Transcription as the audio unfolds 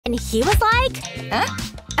And he was like… Huh?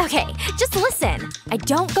 Okay, just listen. I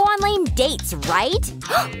don't go on lame dates, right?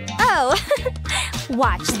 Oh.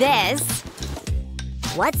 Watch this.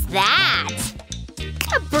 What's that?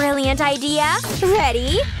 A brilliant idea.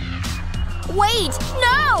 Ready? Wait,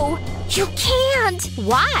 no! You can't!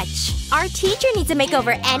 Watch. Our teacher needs a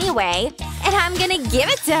makeover anyway. And I'm gonna give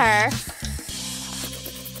it to her.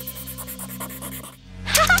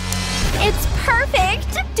 It's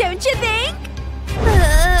perfect! Don't you think?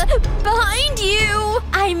 Behind you!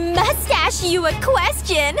 I must ask you a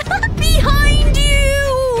question! Behind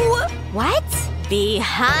you! What?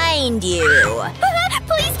 Behind you.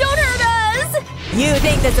 Please don't hurt us! You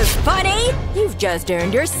think this is funny? You've just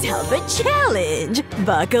earned yourself a challenge.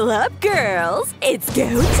 Buckle up, girls. It's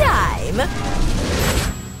go time.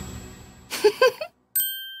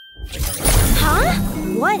 Huh?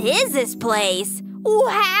 What is this place?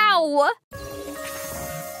 Wow!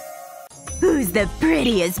 Who's the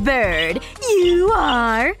prettiest bird? You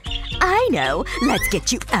are! I know. Let's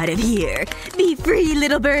get you out of here. Be free,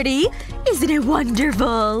 little birdie. Isn't it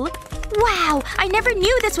wonderful? Wow! I never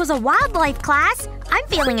knew this was a wildlife class. I'm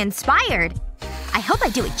feeling inspired. I hope I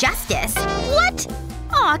do it justice. What?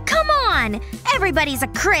 Aw, come on! Everybody's a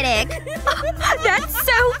critic. That's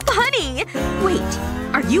so funny! Wait,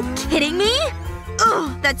 are you kidding me?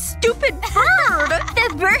 Ugh, that stupid bird!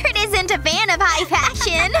 The bird isn't a fan of high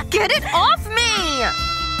fashion! Get it off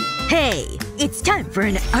me! Hey, it's time for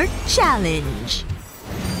an art challenge.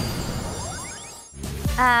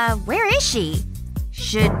 Where is she?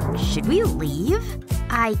 Should we leave?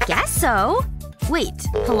 I guess so. Wait,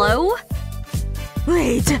 hello?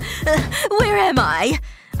 Wait, where am I?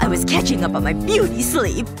 I was catching up on my beauty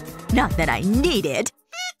sleep. Not that I need it.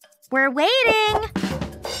 We're waiting!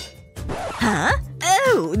 Huh?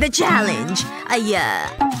 Oh, the challenge.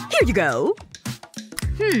 Here you go.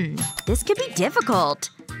 This could be difficult.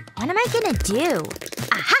 What am I gonna do?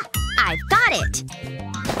 Aha! I've got it!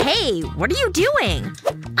 Hey, what are you doing?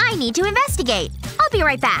 I need to investigate. I'll be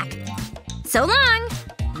right back. So long!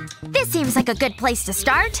 This seems like a good place to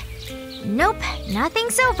start. Nope, nothing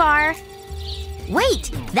so far.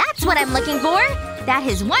 Wait, that's what I'm looking for! That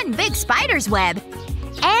is one big spider's web.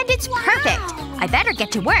 And it's perfect. I better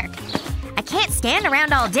get to work. I can't stand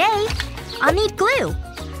around all day. I'll need glue.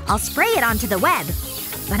 I'll spray it onto the web.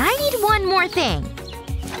 But I need one more thing.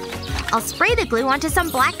 I'll spray the glue onto some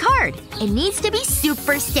black card. It needs to be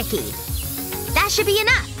super sticky. That should be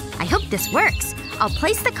enough. I hope this works. I'll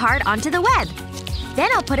place the card onto the web. Then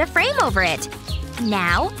I'll put a frame over it.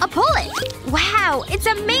 Now, I'll pull it. Wow, it's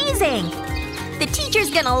amazing! The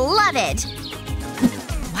teacher's gonna love it.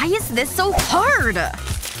 Why is this so hard?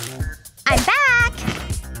 I'm back!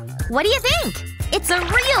 What do you think? It's a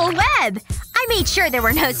real web! I made sure there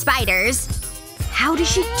were no spiders. How did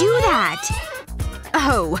she do that?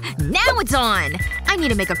 Oh, now it's on! I need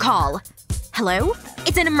to make a call. Hello?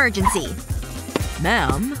 It's an emergency.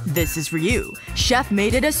 Ma'am, this is for you. Chef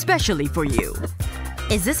made it especially for you.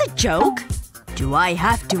 Is this a joke? Do I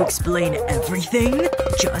have to explain everything?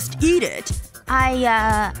 Just eat it.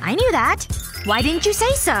 I knew that. Why didn't you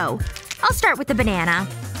say so? I'll start with the banana.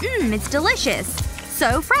 It's delicious.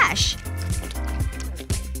 So fresh.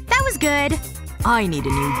 That was good. I need a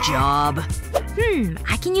new job.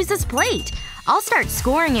 I can use this plate. I'll start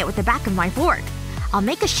scoring it with the back of my fork. I'll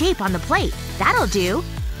make a shape on the plate. That'll do.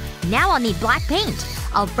 Now I'll need black paint.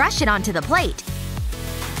 I'll brush it onto the plate.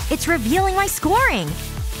 It's revealing my scoring.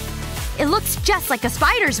 It looks just like a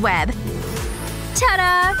spider's web.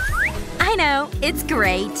 Ta-da! I know. It's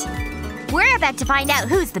great. We're about to find out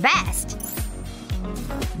who's the best.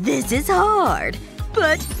 This is hard.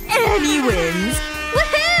 But Annie wins.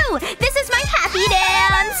 Woohoo! This is my happy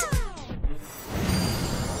dance!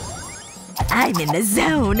 I'm in the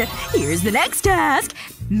zone. Here's the next task.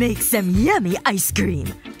 Make some yummy ice cream.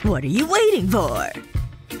 What are you waiting for?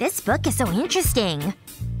 This book is so interesting.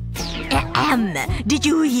 Ahem. Did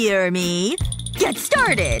you hear me? Get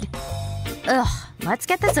started! Ugh. Let's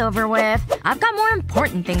get this over with. I've got more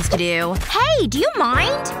important things to do. Hey, do you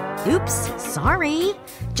mind? Oops. Sorry.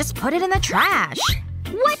 Just put it in the trash.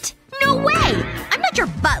 What? No way! I'm not your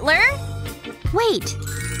butler! Wait.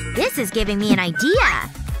 This is giving me an idea.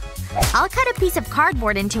 I'll cut a piece of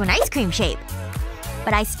cardboard into an ice cream shape.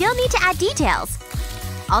 But I still need to add details.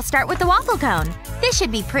 I'll start with the waffle cone. This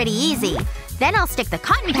should be pretty easy. Then I'll stick the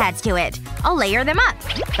cotton pads to it. I'll layer them up.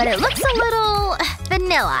 But it looks a little…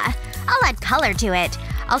 vanilla. I'll add color to it.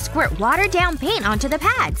 I'll squirt watered-down paint onto the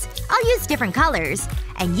pads. I'll use different colors.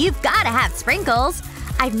 And you've gotta have sprinkles.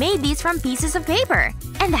 I've made these from pieces of paper.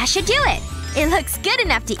 And that should do it. It looks good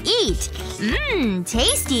enough to eat. Mmm,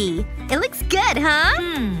 tasty. It looks good, huh?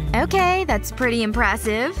 Okay, that's pretty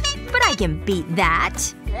impressive. But I can beat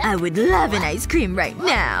that. I would love an ice cream right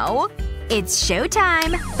now. It's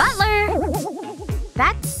showtime. Butler!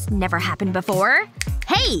 That's never happened before.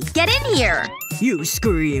 Hey, get in here! You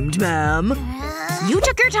screamed, ma'am. You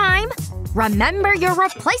took your time. Remember, you're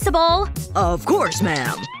replaceable. Of course,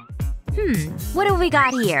 ma'am. What do we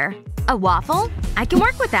got here? A waffle? I can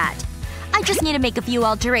work with that. I just need to make a few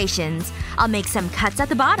alterations. I'll make some cuts at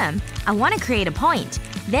the bottom. I want to create a point.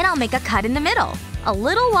 Then I'll make a cut in the middle. A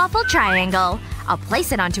little waffle triangle. I'll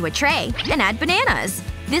place it onto a tray and add bananas.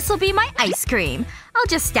 This will be my ice cream. I'll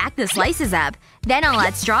just stack the slices up. Then I'll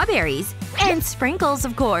add strawberries. And sprinkles,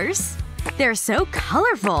 of course. They're so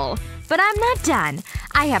colorful. But I'm not done.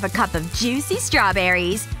 I have a cup of juicy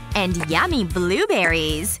strawberries. And yummy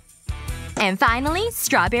blueberries. And finally,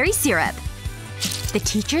 strawberry syrup. The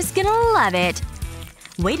teacher's gonna love it.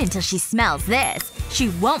 Wait until she smells this. She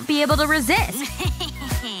won't be able to resist.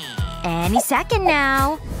 Any second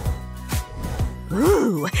now.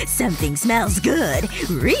 Ooh, something smells good.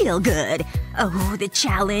 Real good. Oh, the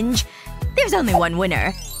challenge. There's only one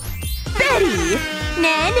winner. Betty!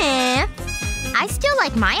 Nah. I still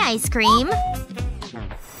like my ice cream.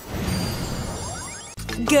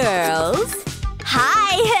 Girls?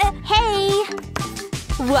 Hi! Hey!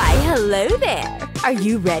 Why, hello there. Are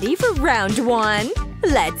you ready for round 1?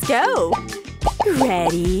 Let's go.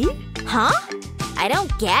 Ready? Huh? I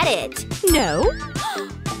don't get it. No?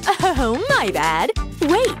 Oh, my bad.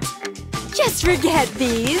 Wait. Just forget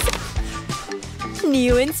these.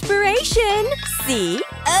 New inspiration. See?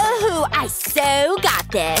 Oh, I so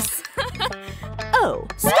got this. Oh,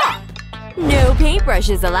 stop. No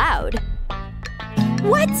paintbrushes allowed.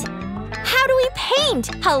 What? How do we paint?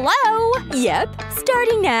 Hello? Yep,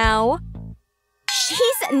 starting now.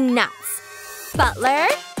 She's nuts. Butler?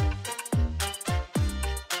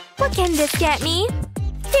 What can this get me?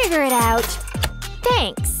 Figure it out.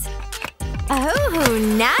 Thanks. Oh,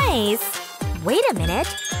 nice. Wait a minute.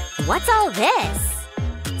 What's all this?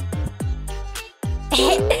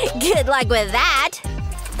 Good luck with that.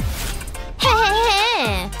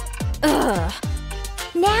 Ugh.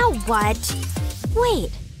 Now what?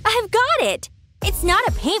 Wait. I've got it! It's not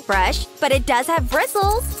a paintbrush, but it does have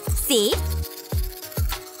bristles. See?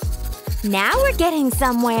 Now we're getting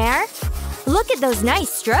somewhere. Look at those nice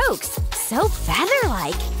strokes. So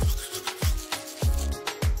feather-like.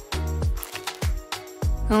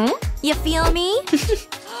 You feel me?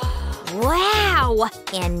 Wow!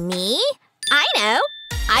 And me? I know!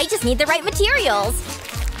 I just need the right materials.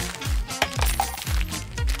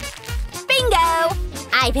 Bingo!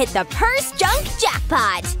 I've hit the purse junk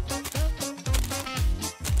jackpot!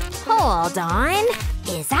 Hold on.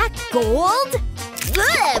 Is that gold?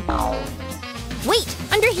 Ugh. Wait,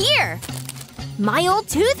 under here! My old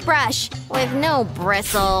toothbrush! With no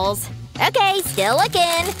bristles. Okay, still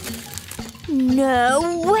looking.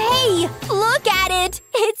 No way! Look at it!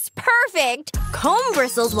 It's perfect! Comb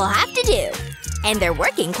bristles will have to do. And they're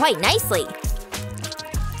working quite nicely.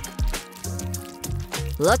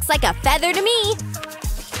 Looks like a feather to me.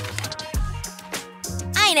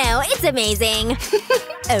 I know, it's amazing.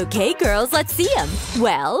 Okay, girls, let's see them.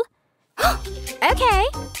 Well… Okay.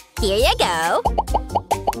 Here you go.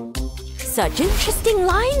 Such interesting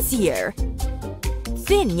lines here.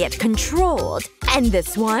 Thin yet controlled. And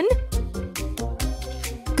this one?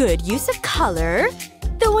 Good use of color.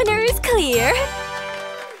 The winner is clear.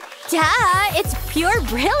 Duh! It's pure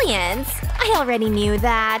brilliance. I already knew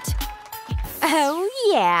that. Oh,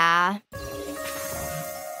 yeah.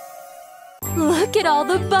 Look at all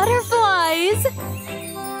the butterflies!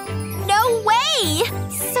 No way!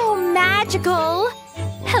 So magical!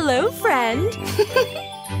 Hello, friend.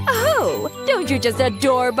 Oh, don't you just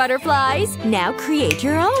adore butterflies? Now create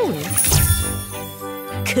your own.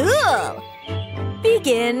 Cool!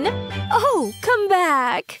 Begin. Oh, come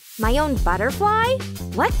back. My own butterfly?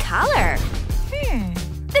 What color?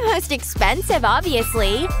 The most expensive,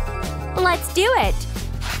 obviously. Let's do it.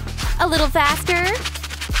 A little faster.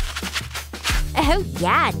 Oh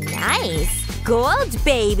yeah, nice. Gold,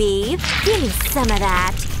 baby. Give me some of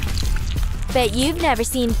that. Bet you've never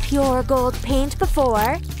seen pure gold paint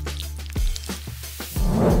before.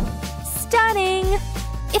 Stunning!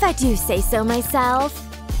 If I do say so myself.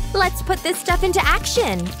 Let's put this stuff into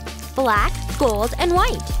action. Black, gold, and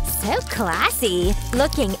white. So classy.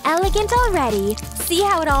 Looking elegant already. See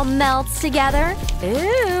how it all melts together?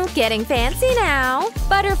 Ooh, getting fancy now.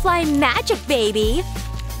 Butterfly magic, baby.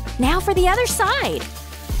 Now for the other side.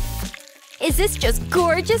 Is this just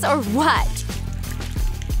gorgeous or what?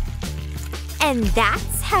 And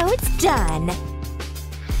that's how it's done.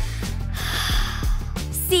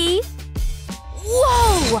 See?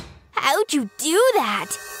 Whoa! How'd you do that?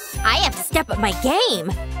 I have to step up my game.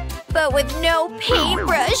 But with no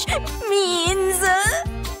paintbrush means…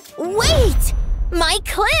 Wait! My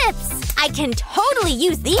clips! I can totally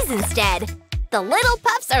use these instead. The little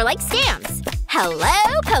puffs are like stamps.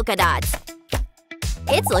 Hello, polka dots.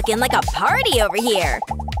 It's looking like a party over here.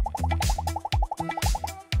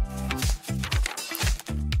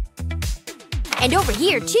 And over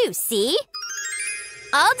here too, see?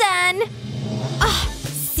 All done. Ugh,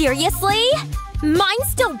 seriously? Mine's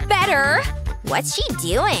still better. What's she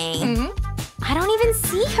doing? I don't even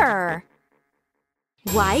see her.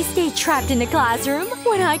 Why stay trapped in a classroom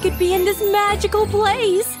when I could be in this magical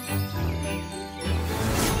place?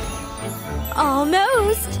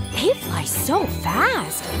 Almost. They fly so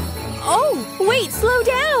fast. Oh, wait, slow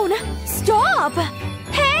down! Stop!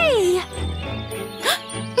 Hey!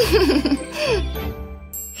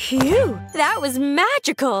 Phew, that was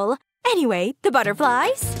magical. Anyway, the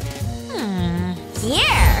butterflies?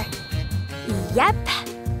 Here! Yep.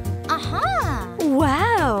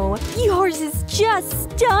 Wow! Yours is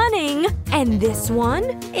just stunning! And this one?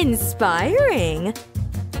 Inspiring.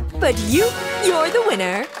 But you're the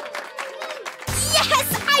winner. Yes!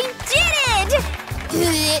 I did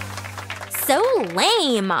it! So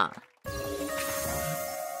lame.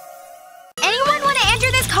 Anyone want to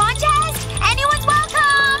enter this contest? Anyone's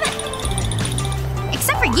welcome!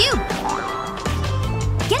 Except for you.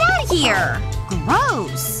 Get out of here!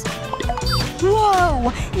 Gross.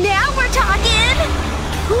 Whoa! Now we're talking!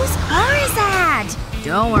 Whose car is that?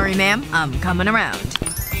 Don't worry, ma'am. I'm coming around.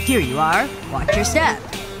 Here you are. Watch your step.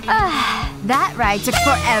 That ride took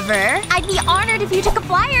forever. I'd be honored if you took a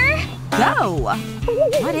flyer. Go!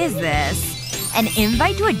 What is this? An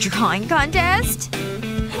invite to a drawing contest?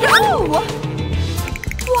 No!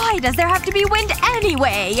 Why does there have to be wind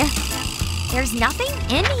anyway? There's nothing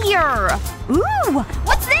in here. Ooh!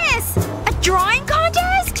 What's this? A drawing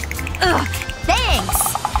contest? Ugh.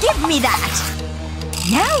 Thanks. Give me that.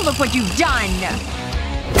 Now look what you've done.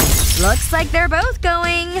 Looks like they're both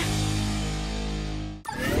going.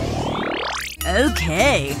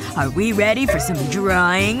 Okay. Are we ready for some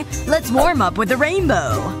drawing? Let's warm up with the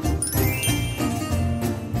rainbow.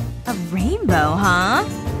 A rainbow, huh?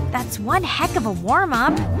 That's one heck of a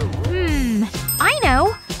warm-up. I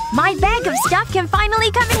know! My bag of stuff can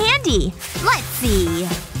finally come in handy. Let's see.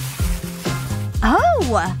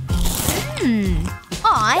 Oh!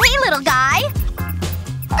 Aw, hey little guy!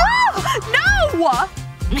 Oh! No!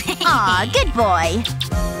 Aw, good boy.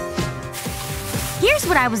 Here's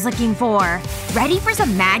what I was looking for. Ready for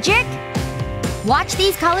some magic? Watch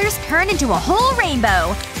these colors turn into a whole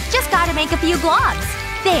rainbow. Just gotta make a few globs.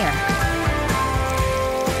 There.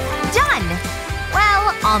 Done!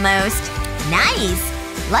 Well, almost. Nice!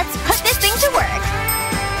 Let's put this thing to work.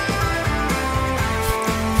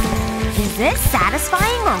 Is this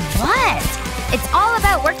satisfying or what? It's all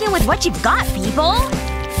about working with what you've got, people!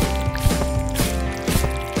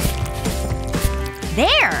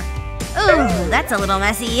 There! Ooh, that's a little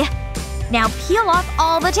messy. Now peel off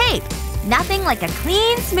all the tape. Nothing like a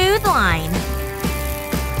clean, smooth line.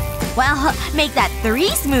 Well, make that 3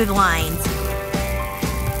 smooth lines.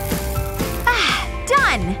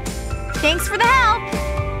 Done! Thanks for the help!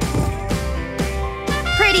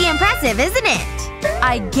 Pretty impressive, isn't it?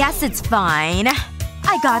 I guess it's fine.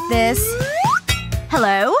 I got this.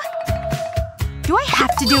 Hello? Do I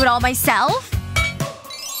have to do it all myself?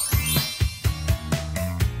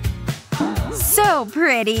 So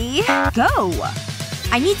pretty. Go!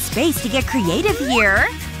 I need space to get creative here.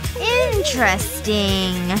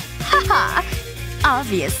 Interesting. Haha.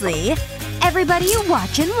 Obviously. Everybody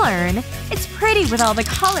watch and learn. It's pretty with all the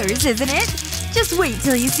colors, isn't it? Just wait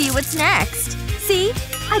till you see what's next. See?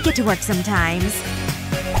 I get to work sometimes.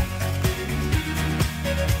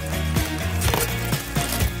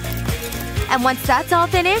 And once that's all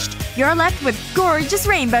finished, you're left with gorgeous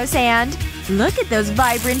rainbow sand. Look at those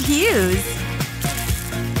vibrant hues.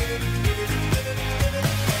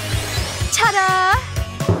 Ta-da!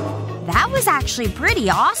 That was actually pretty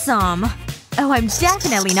awesome. Oh, I'm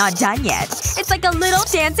definitely not done yet. It's like a little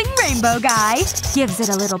dancing rainbow guy. Gives it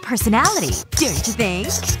a little personality, don't you think?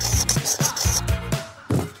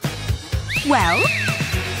 Well?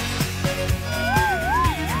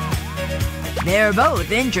 They're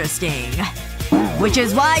both interesting. Which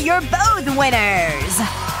is why you're both winners!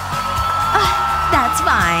 That's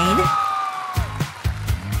fine.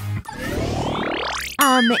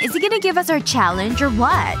 Is he gonna give us our challenge or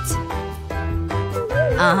what?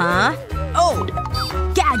 Uh-huh. Oh!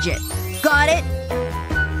 Gadget! Got it?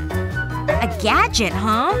 A gadget,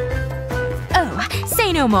 huh? Oh,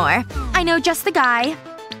 say no more. I know just the guy.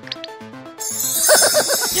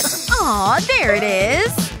 Aw, there it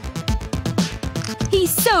is.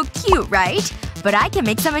 He's so cute, right? But I can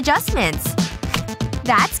make some adjustments.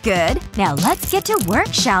 That's good. Now let's get to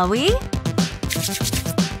work, shall we?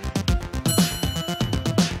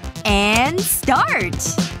 And start!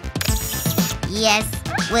 Yes,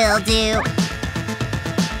 will do.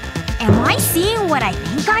 Am I seeing what I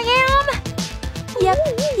think I am?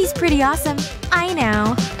 Yep, he's pretty awesome. I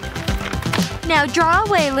know. Now draw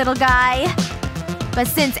away, little guy. But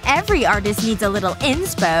since every artist needs a little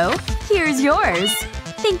inspo, here's yours.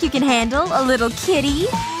 Think you can handle a little kitty?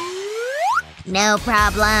 No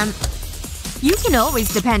problem. You can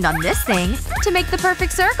always depend on this thing to make the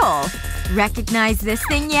perfect circle. Recognize this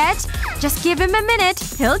thing yet? Just give him a minute.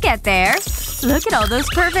 He'll get there. Look at all those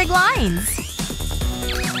perfect lines.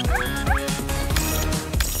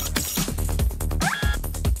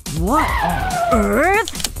 What on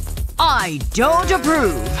earth? I don't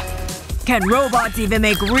approve. Can robots even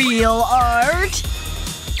make real art?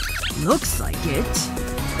 Looks like it.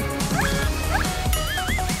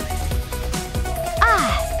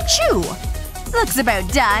 Ah, chew! Looks about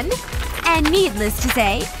done. And needless to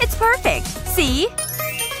say, it's perfect. See?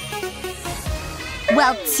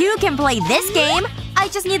 Well, two can play this game. I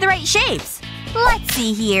just need the right shapes. Let's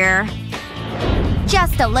see here.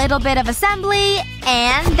 Just a little bit of assembly,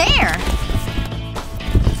 and there.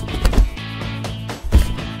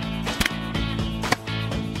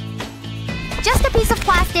 Just a piece of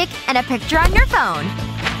plastic and a picture on your phone.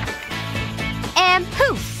 And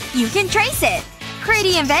poof! You can trace it.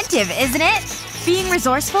 Pretty inventive, isn't it? Being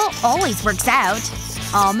resourceful always works out.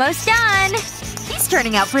 Almost done. He's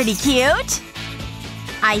turning out pretty cute.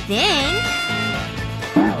 I think.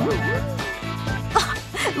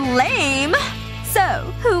 Lame.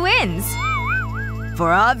 So, who wins?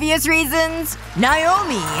 For obvious reasons,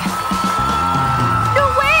 Naomi.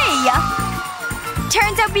 No way!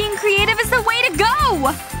 Turns out being creative is the way to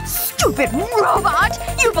go! Stupid robot!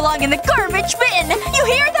 You belong in the garbage bin! You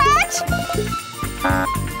hear that?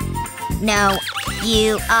 No.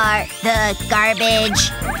 You are the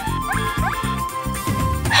garbage.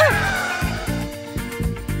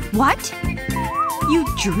 What? You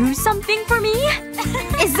drew something for me?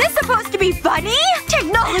 Is this supposed to be funny?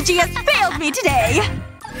 Technology has failed me today!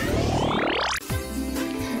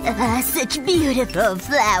 Such beautiful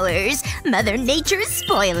flowers. Mother Nature's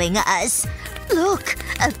spoiling us. Look,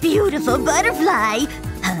 a beautiful butterfly.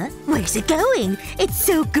 Huh? Where's it going? It's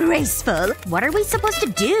so graceful. What are we supposed to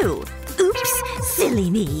do? Oops. Silly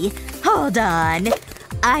me. Hold on.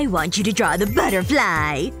 I want you to draw the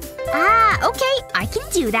butterfly. Ah, okay. I can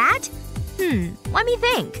do that. Let me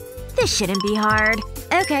think. This shouldn't be hard.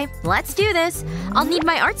 Okay, let's do this. I'll need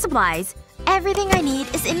my art supplies. Everything I need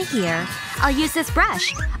is in here. I'll use this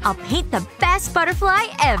brush. I'll paint the best butterfly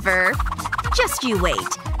ever. Just you wait.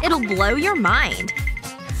 It'll blow your mind.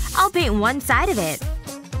 I'll paint one side of it.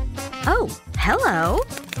 Oh, hello.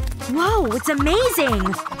 Whoa, it's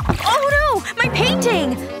amazing! Oh no! My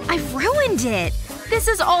painting! I've ruined it! This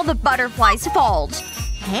is all the butterfly's fault.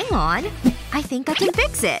 Hang on. I think I can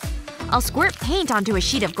fix it. I'll squirt paint onto a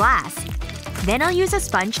sheet of glass. Then I'll use a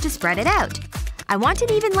sponge to spread it out. I want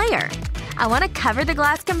an even layer. I want to cover the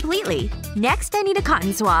glass completely. Next, I need a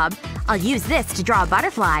cotton swab. I'll use this to draw a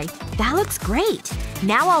butterfly. That looks great.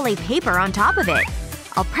 Now I'll lay paper on top of it.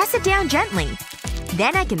 I'll press it down gently.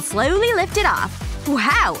 Then I can slowly lift it off.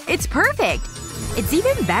 Wow, it's perfect! It's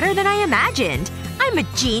even better than I imagined. I'm a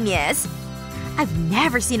genius. I've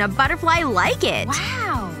never seen a butterfly like it.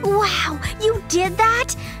 Wow. Wow, you did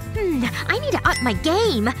that? I need to up my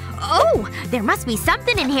game. Oh, there must be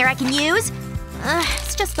something in here I can use.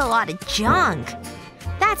 It's just a lot of junk.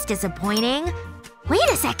 That's disappointing. Wait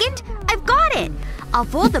a second. I've got it! I'll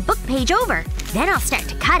fold the book page over. Then I'll start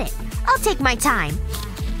to cut it. I'll take my time.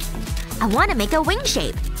 I want to make a wing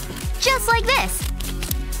shape. Just like this.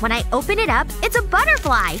 When I open it up, it's a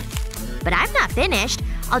butterfly. But I'm not finished.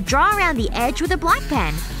 I'll draw around the edge with a black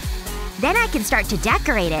pen. Then I can start to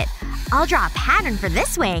decorate it. I'll draw a pattern for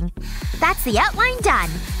this wing. That's the outline done.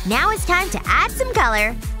 Now it's time to add some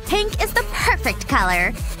color. Pink is the perfect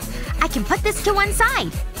color. I can put this to one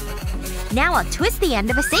side. Now I'll twist the end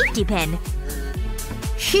of a safety pin.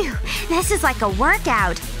 Phew, this is like a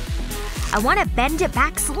workout. I want to bend it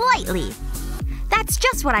back slightly. That's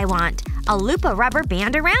just what I want. I'll loop a rubber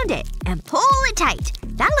band around it. And pull it tight.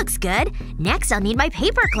 That looks good. Next I'll need my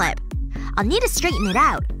paper clip. I'll need to straighten it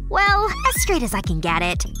out. Well, as straight as I can get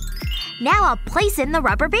it. Now I'll place in the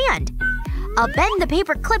rubber band. I'll bend the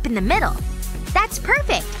paper clip in the middle. That's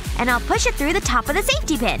perfect. And I'll push it through the top of the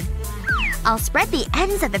safety pin. I'll spread the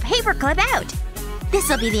ends of the paper clip out.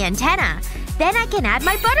 This'll be the antenna. Then I can add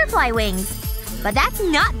my butterfly wings. But that's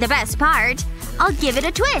not the best part. I'll give it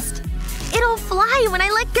a twist. It'll fly when I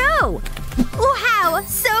let go. Wow!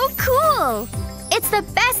 So cool! It's the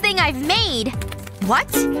best thing I've made! What?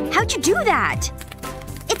 How'd you do that?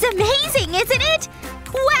 It's amazing, isn't it?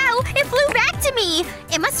 Wow! It flew back to me!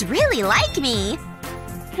 It must really like me.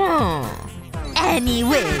 Annie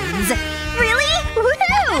wins. Really?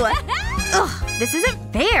 Woohoo! Ugh, this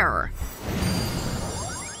isn't fair.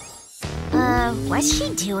 What's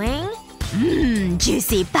she doing?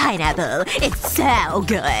 Juicy pineapple. It's so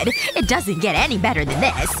good. It doesn't get any better than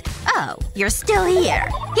this. Oh, you're still here.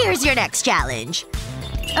 Here's your next challenge.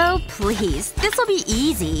 Oh, please. This'll be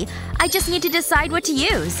easy. I just need to decide what to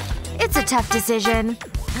use. It's a tough decision.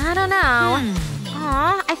 I don't know.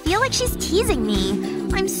 Aw, I feel like she's teasing me.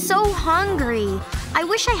 I'm so hungry. I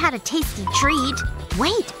wish I had a tasty treat.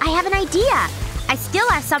 Wait, I have an idea. I still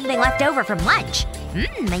have something left over from lunch.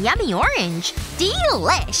 A yummy orange.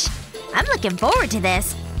 Delish! I'm looking forward to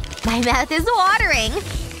this. My mouth is watering.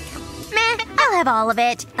 Meh, I'll have all of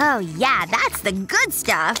it. Oh yeah, that's the good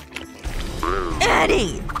stuff.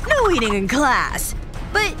 Annie! No eating in class!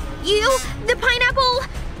 But you… the pineapple…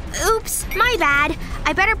 Oops, my bad.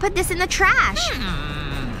 I better put this in the trash.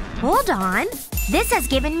 Hold on. This has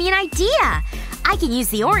given me an idea. I can use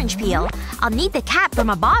the orange peel. I'll need the cap from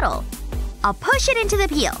a bottle. I'll push it into the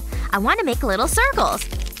peel. I want to make little circles.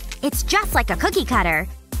 It's just like a cookie cutter.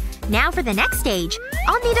 Now for the next stage.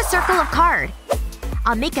 I'll need a circle of card.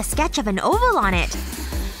 I'll make a sketch of an oval on it.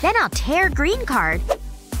 Then I'll tear green card.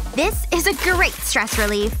 This is a great stress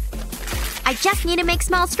relief. I just need to make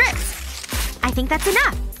small strips. I think that's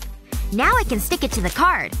enough. Now I can stick it to the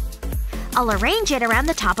card. I'll arrange it around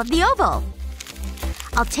the top of the oval.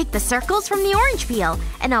 I'll take the circles from the orange peel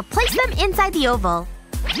and I'll place them inside the oval.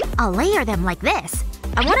 I'll layer them like this.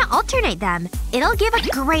 I want to alternate them. It'll give a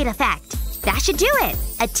great effect. That should do it.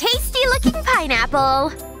 A tasty-looking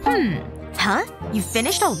pineapple. Huh? You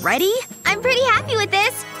finished already? I'm pretty happy with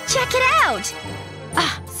this. Check it out!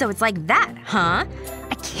 So it's like that, huh?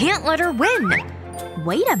 I can't let her win.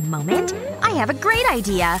 Wait a moment. I have a great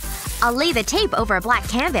idea. I'll lay the tape over a black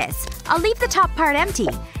canvas. I'll leave the top part empty.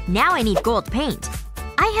 Now I need gold paint.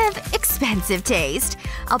 I have expensive taste.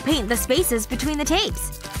 I'll paint the spaces between the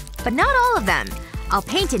tapes. But not all of them. I'll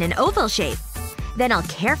paint in an oval shape. Then I'll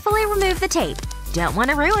carefully remove the tape. Don't want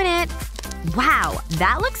to ruin it. Wow,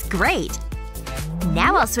 that looks great.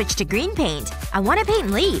 Now I'll switch to green paint. I want to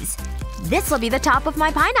paint leaves. This'll be the top of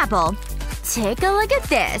my pineapple. Take a look at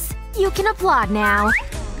this. You can applaud now.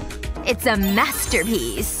 It's a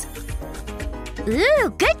masterpiece. Ooh,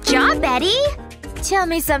 good job, Betty! Tell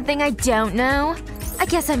me something I don't know. I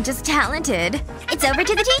guess I'm just talented. It's over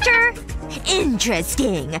to the teacher!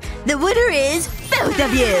 Interesting. The winner is both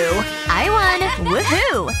of you! I won!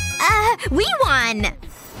 Woohoo! We won!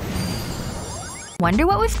 Wonder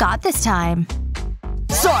what we've got this time.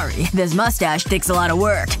 Sorry, this mustache takes a lot of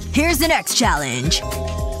work. Here's the next challenge.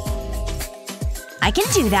 I can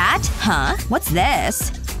do that. Huh? What's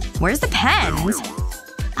this? Where's the pens?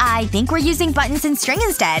 I think we're using buttons and string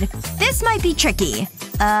instead. This might be tricky.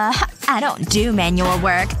 I don't do manual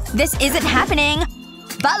work. This isn't happening.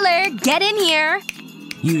 Butler, get in here!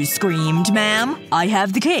 You screamed, ma'am. I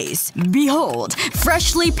have the case. Behold,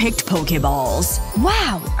 freshly picked Pokeballs.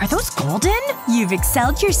 Wow, are those golden? You've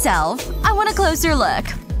excelled yourself. I want a closer look.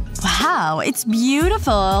 Wow, it's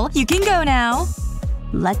beautiful. You can go now.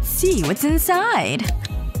 Let's see what's inside.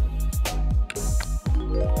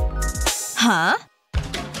 Huh?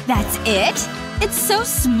 That's it? It's so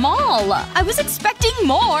small. I was expecting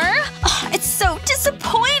more. It's so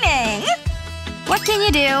disappointing. What can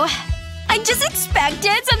you do? I just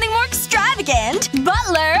expected something more extravagant.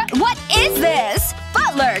 Butler, what is this?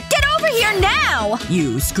 Butler, get over here now!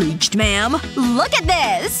 You screeched, ma'am. Look at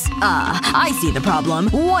this! I see the problem.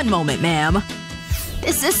 One moment, ma'am.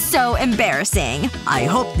 This is so embarrassing. I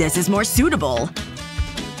hope this is more suitable.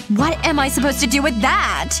 What am I supposed to do with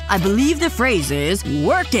that? I believe the phrase is,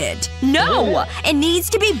 work it. No! It needs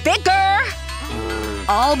to be bigger!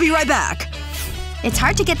 I'll be right back. It's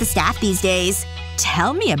hard to get the staff these days.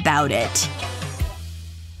 Tell me about it.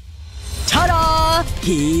 Ta-da!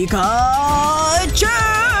 Pikachu!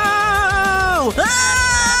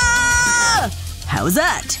 Ah! How's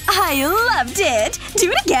that? I loved it!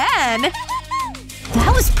 Do it again!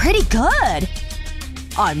 That was pretty good.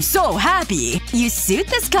 I'm so happy. You suit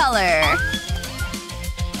this color.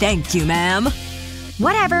 Thank you, ma'am.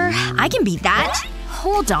 Whatever. I can beat that.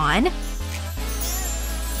 Hold on.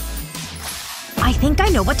 I think I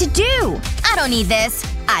know what to do. I don't need this.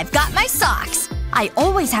 I've got my socks. I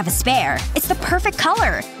always have a spare. It's the perfect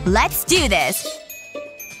color. Let's do this.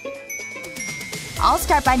 I'll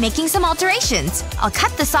start by making some alterations. I'll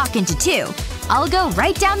cut the sock into 2. I'll go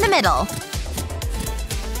right down the middle.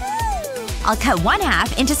 I'll cut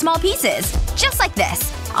 1/2 into small pieces. Just like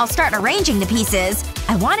this. I'll start arranging the pieces.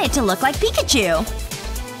 I want it to look like Pikachu.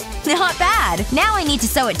 Not bad. Now I need to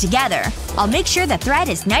sew it together. I'll make sure the thread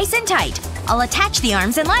is nice and tight. I'll attach the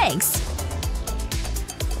arms and legs.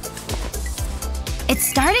 It's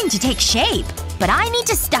starting to take shape. But I need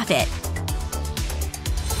to stuff it.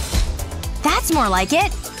 That's more like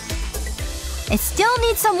it. It still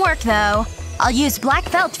needs some work, though. I'll use black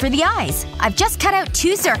felt for the eyes. I've just cut out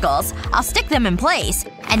 2 circles. I'll stick them in place.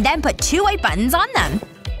 And then put 2 white buttons on them.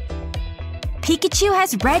 Pikachu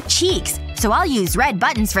has red cheeks, so I'll use red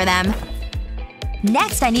buttons for them.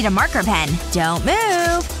 Next, I need a marker pen. Don't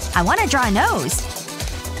move. I want to draw a nose.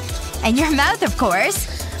 And your mouth, of course.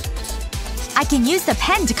 I can use the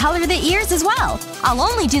pen to color the ears as well. I'll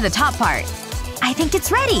only do the top part. I think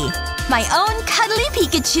it's ready. My own cuddly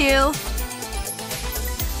Pikachu.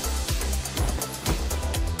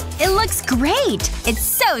 It looks great! It's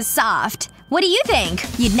so soft. What do you think?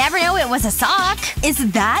 You'd never know it was a sock. Is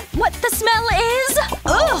that what the smell is?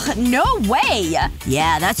 Ugh, no way!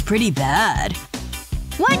 Yeah, that's pretty bad.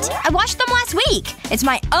 What? I washed them last week. It's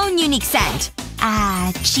my own unique scent.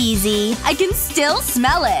 Ah, cheesy. I can still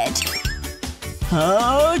smell it.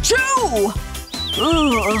 Achoo!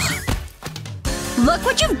 Ugh. Look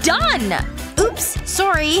what you've done! Oops,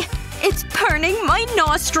 sorry. It's burning my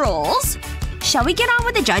nostrils. Shall we get on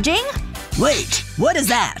with the judging? Wait, what is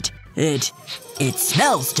that? It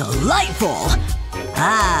smells delightful!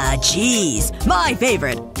 Ah, cheese. My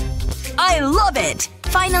favorite. I love it!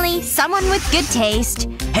 Finally, someone with good taste.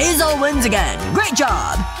 Hazel wins again. Great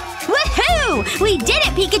job! Woohoo! We did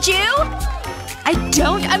it, Pikachu! I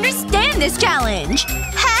don't understand this challenge.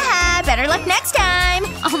 Haha, better luck next time.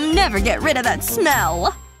 I'll never get rid of that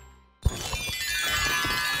smell.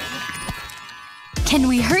 Can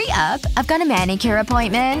we hurry up? I've got a manicure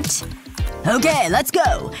appointment. Okay, let's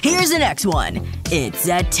go. Here's the next one. It's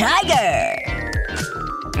a tiger!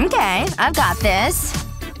 Okay, I've got this.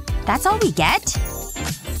 That's all we get?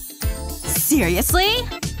 Seriously?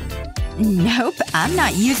 Nope, I'm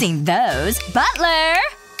not using those. Butler!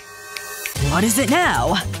 What is it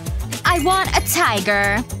now? I want a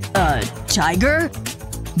tiger. A tiger?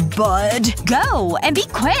 Bud? Go, and be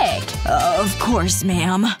quick. Of course,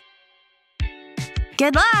 ma'am.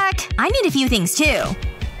 Good luck! I need a few things too.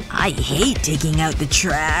 I hate taking out the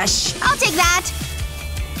trash. I'll take that!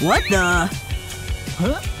 What the…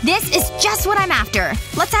 Huh? This is just what I'm after.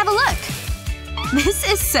 Let's have a look. This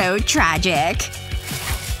is so tragic.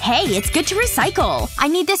 Hey, it's good to recycle. I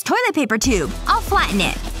need this toilet paper tube. I'll flatten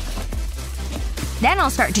it. Then I'll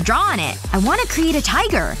start to draw on it. I want to create a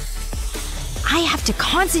tiger. I have to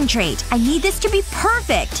concentrate. I need this to be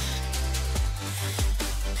perfect.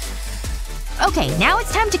 Okay, now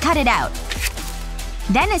it's time to cut it out.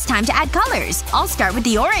 Then it's time to add colors. I'll start with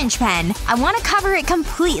the orange pen. I want to cover it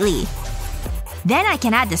completely. Then I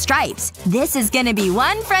can add the stripes. This is gonna be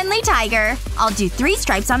one friendly tiger. I'll do 3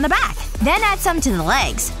 stripes on the back. Then add some to the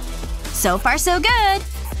legs. So far so good.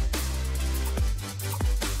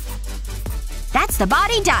 That's the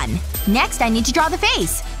body done. Next I need to draw the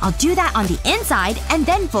face. I'll do that on the inside and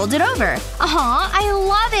then fold it over. Aw, I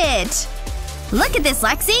love it! Look at this,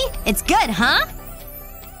 Lexi! It's good, huh?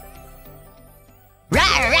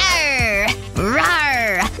 Rawr, rawr!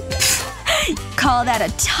 Rawr! Call that a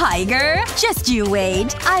tiger? Just you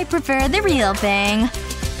wait. I prefer the real thing.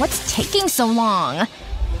 What's taking so long?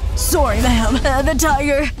 Sorry, ma'am. The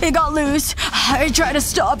tiger. It got loose. I tried to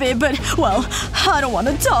stop it, but, well, I don't want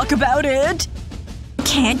to talk about it.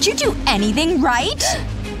 Can't you do anything right?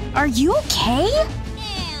 Are you okay?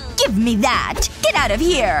 Give me that! Get out of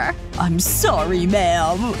here! I'm sorry,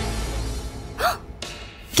 ma'am.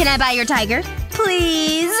 Can I buy your tiger?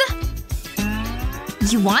 Please?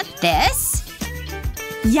 You want this?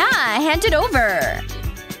 Yeah, hand it over.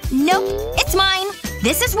 Nope. It's mine.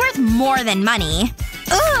 This is worth more than money.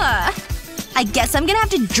 Ugh! I guess I'm gonna have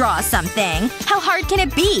to draw something. How hard can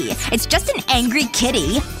it be? It's just an angry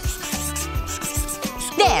kitty.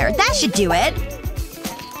 There, that should do it.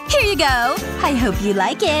 Here you go. I hope you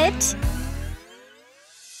like it.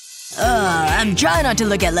 I'm trying not to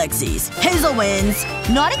look at Lexi's. Hazel wins.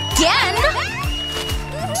 Not again!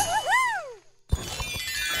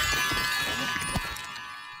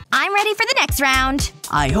 I'm ready for the next round.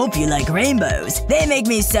 I hope you like rainbows. They make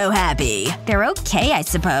me so happy. They're okay, I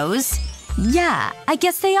suppose. Yeah, I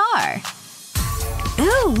guess they are.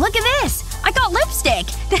 Ooh, look at this! I got lipstick!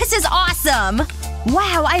 This is awesome!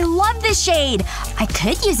 Wow, I love this shade! I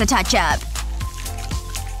could use a touch-up.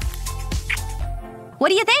 What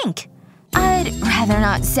do you think? I'd rather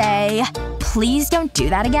not say. Please don't do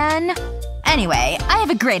that again. Anyway, I have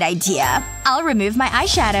a great idea. I'll remove my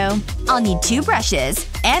eyeshadow. I'll need 2 brushes.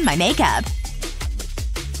 And my makeup.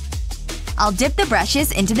 I'll dip the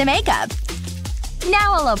brushes into the makeup.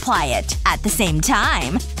 Now I'll apply it. At the same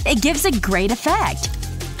time. It gives a great effect.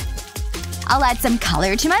 I'll add some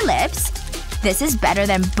color to my lips. This is better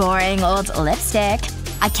than boring old lipstick.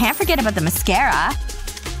 I can't forget about the mascara.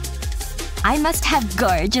 I must have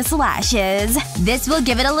gorgeous lashes. This will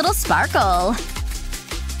give it a little sparkle.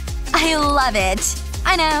 I love it.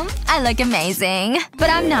 I know, I look amazing. But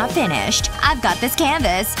I'm not finished. I've got this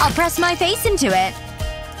canvas. I'll press my face into it.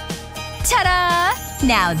 Ta-da!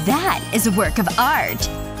 Now that is a work of art.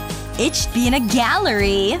 It should be in a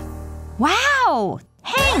gallery. Wow!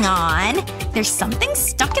 Hang on. There's something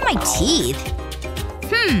stuck in my teeth.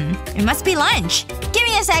 It must be lunch. Give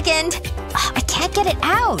me a second. Ugh, I can't get it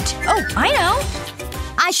out. Oh, I know.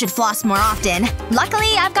 I should floss more often.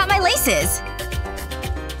 Luckily, I've got my laces.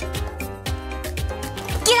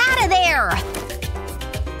 Get out of there!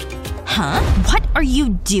 Huh? What are you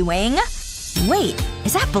doing? Wait,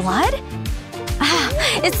 is that blood? Ah,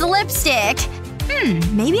 it's the lipstick.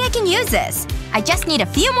 Maybe I can use this. I just need a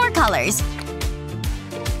few more colors.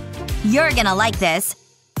 You're gonna like this.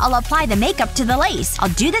 I'll apply the makeup to the lace. I'll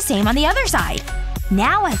do the same on the other side.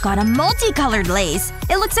 Now I've got a multicolored lace.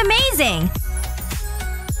 It looks amazing!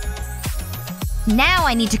 Now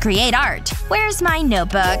I need to create art. Where's my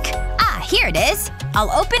notebook? Ah, here it is. I'll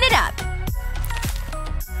open it up.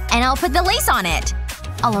 And I'll put the lace on it.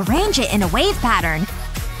 I'll arrange it in a wave pattern.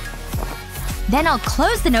 Then I'll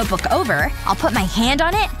close the notebook over. I'll put my hand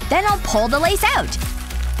on it. Then I'll pull the lace out.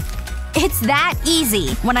 It's that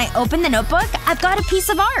easy. When I open the notebook, I've got a piece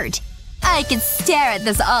of art. I could stare at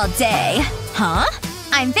this all day. Huh?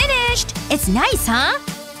 I'm finished! It's nice, huh?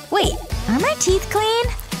 Wait, are my teeth clean?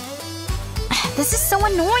 This is so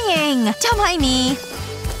annoying. Don't mind me.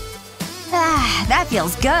 Ah, that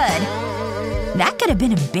feels good. That could have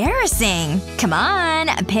been embarrassing. Come on,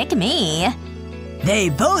 pick me. They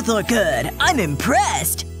both look good. I'm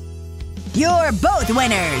impressed. You're both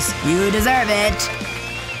winners. You deserve it.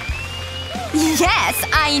 Yes,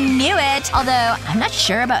 I knew it. Although, I'm not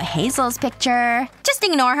sure about Hazel's picture. Just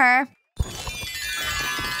ignore her.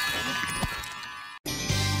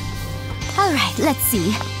 Alright, let's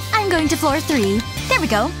see. I'm going to floor 3. There we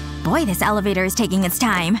go. Boy, this elevator is taking its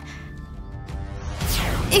time.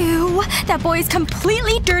 Ew. That boy's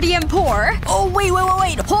completely dirty and poor. Oh, wait.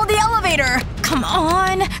 Hold the elevator! Come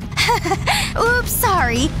on. Oops,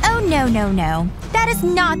 sorry. Oh, no. That is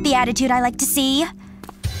not the attitude I like to see.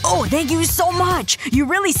 Oh, thank you so much! You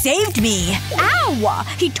really saved me! Ow!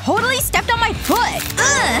 He totally stepped on my foot!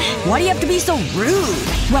 Ugh! Why do you have to be so rude?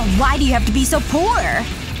 Well, why do you have to be so poor?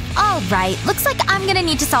 Alright, looks like I'm gonna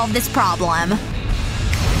need to solve this problem.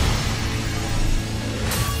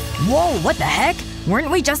 Whoa, what the heck? Weren't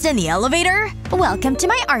we just in the elevator? Welcome to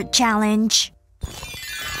my art challenge.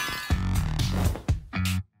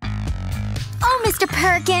 Oh, Mr.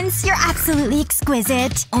 Perkins, you're absolutely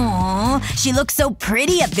exquisite. Aww, she looks so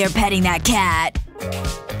pretty up there petting that cat.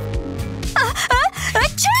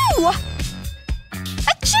 Achoo!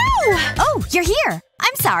 Achoo! Oh, you're here.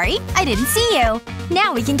 I'm sorry. I didn't see you.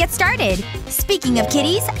 Now we can get started. Speaking of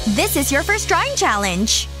kitties, this is your first drawing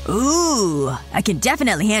challenge. Ooh, I can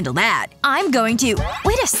definitely handle that. I'm going to…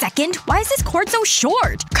 Wait a second. Why is this cord so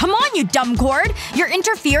short? Come on, you dumb cord! You're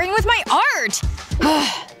interfering with my art!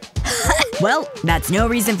 Well, that's no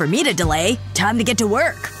reason for me to delay. Time to get to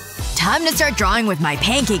work. Time to start drawing with my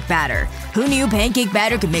pancake batter. Who knew pancake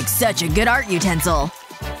batter could make such a good art utensil?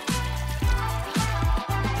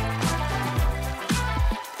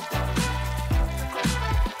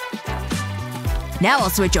 Now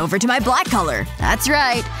I'll switch over to my black color. That's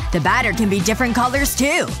right. The batter can be different colors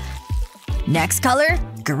too. Next color?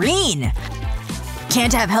 Green.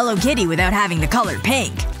 Can't have Hello Kitty without having the color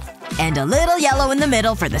pink. And a little yellow in the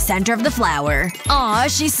middle for the center of the flower. Aw,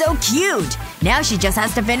 she's so cute! Now she just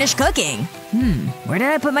has to finish cooking. Where did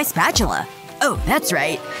I put my spatula? Oh, that's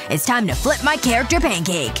right. It's time to flip my character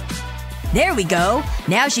pancake. There we go.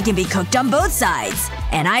 Now she can be cooked on both sides.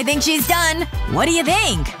 And I think she's done. What do you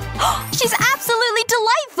think? She's absolutely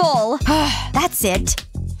delightful! That's it.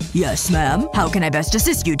 Yes, ma'am. How can I best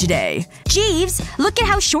assist you today? Jeeves, look at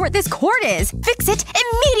how short this cord is! Fix it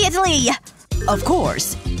immediately! Of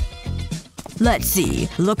course. Let's see.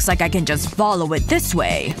 Looks like I can just follow it this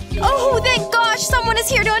way. Oh, thank gosh! Someone is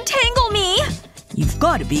here to untangle me! You've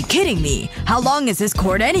gotta be kidding me. How long is this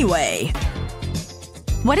cord anyway?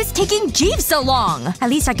 What is taking Jeeves so long?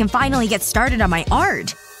 At least I can finally get started on my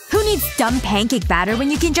art. Who needs dumb pancake batter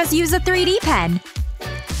when you can just use a 3D pen?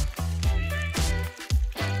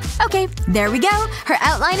 Okay, there we go. Her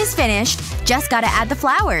outline is finished. Just gotta add the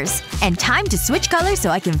flowers. And time to switch colors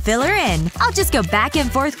so I can fill her in. I'll just go back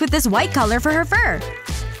and forth with this white color for her fur.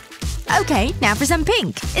 Okay, now for some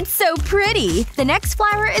pink. It's so pretty. The next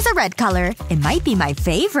flower is a red color. It might be my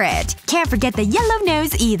favorite. Can't forget the yellow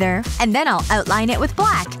nose either. And then I'll outline it with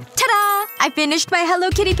black. Ta-da! I finished my Hello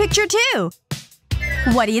Kitty picture too!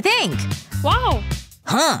 What do you think? Wow.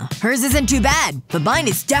 Huh. Hers isn't too bad. But mine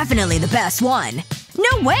is definitely the best one.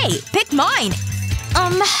 No way! Pick mine!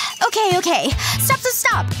 Okay.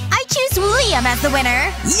 Stop. I choose Liam as the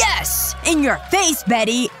winner. Yes! In your face,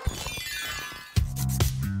 Betty!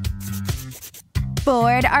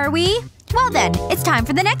 Bored, are we? Well then, it's time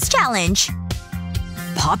for the next challenge.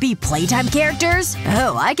 Poppy playtime characters?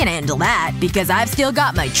 Oh, I can handle that, because I've still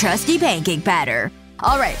got my trusty pancake batter.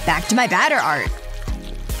 Alright, back to my batter art.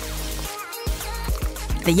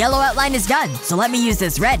 The yellow outline is done, so let me use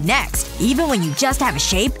this red next. Even when you just have a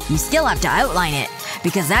shape, you still have to outline it.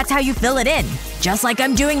 Because that's how you fill it in. Just like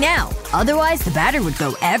I'm doing now. Otherwise, the batter would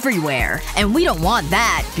go everywhere. And we don't want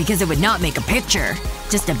that, because it would not make a picture.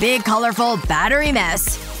 Just a big, colorful, battery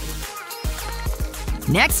mess.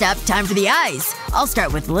 Next up, time for the eyes. I'll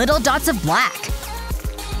start with little dots of black.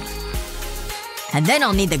 And then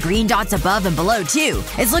I'll need the green dots above and below too.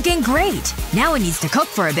 It's looking great. Now it needs to cook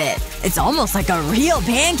for a bit. It's almost like a real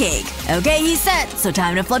pancake. Okay, he's set, so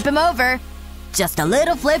time to flip him over. Just a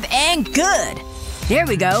little flip and good. There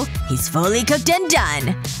we go. He's fully cooked and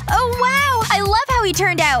done. Oh wow! I love how he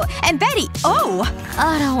turned out! And Betty… Oh!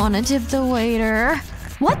 I don't want to tip the waiter.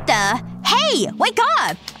 What the… Hey! Wake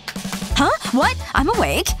up! Huh? What? I'm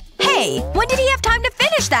awake. Hey! When did he have time to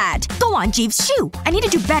finish that? Go on, Jeeves, shoo! I need to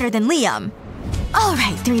do better than Liam.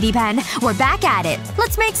 Alright, 3D pen. We're back at it.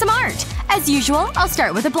 Let's make some art. As usual, I'll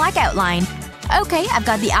start with a black outline. Okay, I've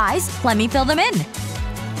got the eyes. Let me fill them in.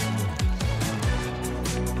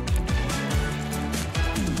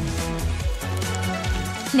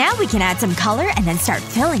 Now we can add some color and then start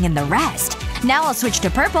filling in the rest. Now I'll switch to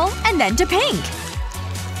purple and then to pink.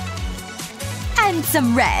 And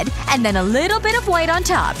some red, and then a little bit of white on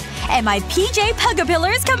top. And my PJ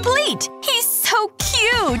Pugapillar is complete! He's so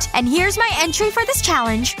cute! And here's my entry for this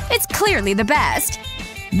challenge. It's clearly the best.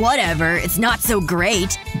 Whatever. It's not so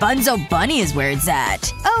great. Bunzo Bunny is where it's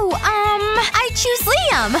at. Oh, I choose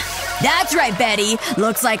Liam! That's right, Betty.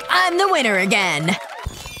 Looks like I'm the winner again.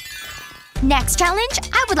 Next challenge,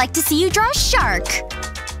 I would like to see you draw a shark.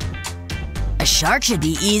 A shark should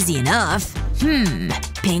be easy enough.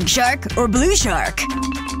 Pink shark or blue shark?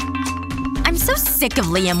 I'm so sick of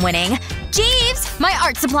Liam winning. Jeeves! My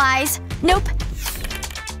art supplies! Nope.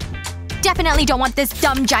 Definitely don't want this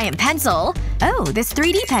dumb giant pencil. Oh, this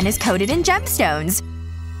 3D pen is coated in gemstones.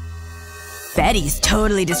 Betty's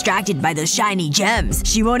totally distracted by those shiny gems.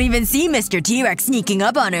 She won't even see Mr. T-Rex sneaking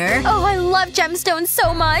up on her. Oh, I love gemstones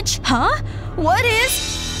so much. Huh? What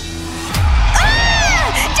is…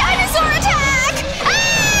 Ah! Dinosaur attack!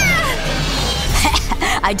 Ah!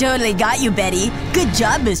 I totally got you, Betty. Good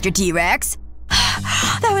job, Mr. T-Rex.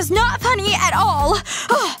 That was not funny at all.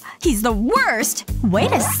 Oh, he's the worst.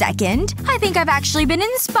 Wait a second. I think I've actually been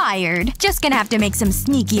inspired. Just gonna have to make some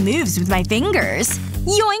sneaky moves with my fingers.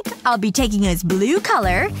 Yoink! I'll be taking his blue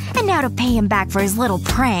color. And now to pay him back for his little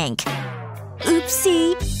prank.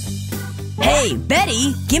 Oopsie. Hey,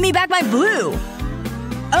 Betty! Give me back my blue!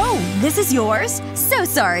 Oh, this is yours? So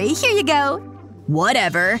sorry. Here you go.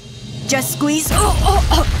 Whatever. Just squeeze…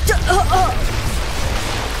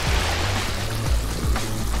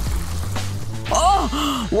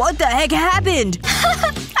 Oh! What the heck happened?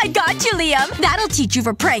 I got you, Liam. That'll teach you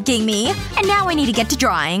for pranking me. And now I need to get to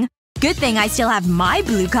drawing. Good thing I still have my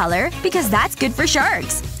blue color, because that's good for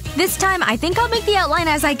sharks. This time I think I'll make the outline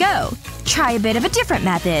as I go. Try a bit of a different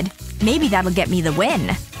method. Maybe that'll get me the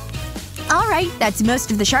win. Alright, that's most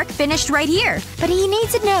of the shark finished right here. But he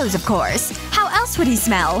needs a nose, of course. How else would he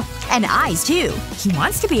smell? And eyes, too. He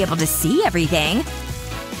wants to be able to see everything.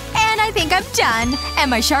 And I think I'm done. And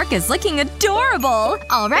my shark is looking adorable.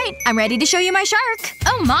 Alright, I'm ready to show you my shark.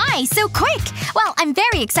 Oh my, so quick! Well, I'm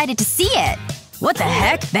very excited to see it. What the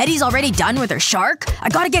heck? Betty's already done with her shark? I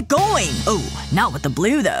gotta get going! Oh, not with the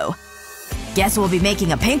blue, though. Guess we'll be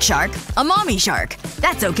making a pink shark. A mommy shark.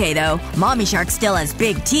 That's okay, though. Mommy shark still has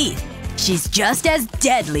big teeth. She's just as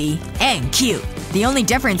deadly and cute. The only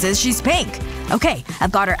difference is she's pink. Okay,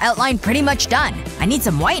 I've got her outline pretty much done. I need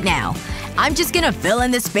some white now. I'm just gonna fill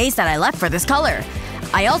in the space that I left for this color.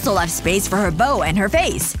 I also left space for her bow and her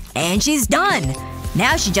face. And she's done!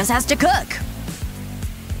 Now she just has to cook.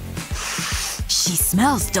 She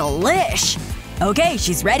smells delish. Okay,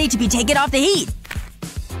 she's ready to be taken off the heat.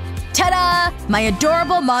 Ta-da! My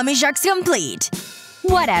adorable mommy shark's complete.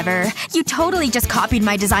 Whatever. You totally just copied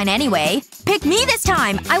my design anyway. Pick me this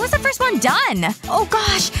time! I was the first one done! Oh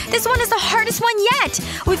gosh, this one is the hardest one yet!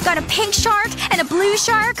 We've got a pink shark and a blue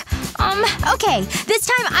shark. Okay. This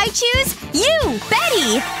time I choose you,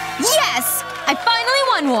 Betty! Yes! I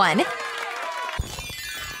finally won one!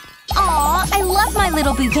 Aw, I love my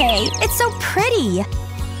little bouquet. It's so pretty.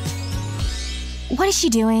 What is she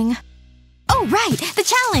doing? Oh right! The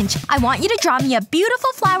challenge! I want you to draw me a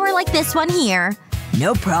beautiful flower like this one here.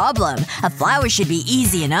 No problem. A flower should be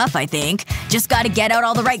easy enough, I think. Just gotta get out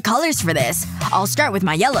all the right colors for this. I'll start with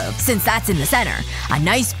my yellow, since that's in the center. A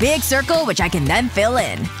nice big circle which I can then fill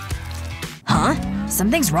in. Huh?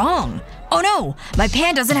 Something's wrong. Oh no! My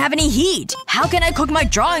pan doesn't have any heat! How can I cook my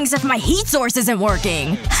drawings if my heat source isn't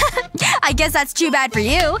working? I guess that's too bad for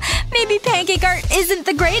you. Maybe pancake art isn't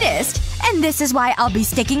the greatest. And this is why I'll be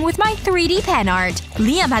sticking with my 3D pen art.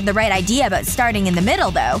 Liam had the right idea about starting in the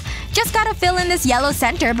middle, though. Just gotta fill in this yellow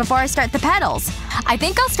center before I start the petals. I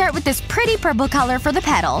think I'll start with this pretty purple color for the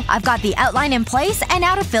petal. I've got the outline in place and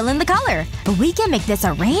now to fill in the color. But we can make this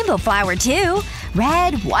a rainbow flower, too.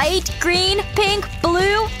 Red, white, green, pink,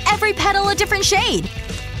 blue, every petal a different shade.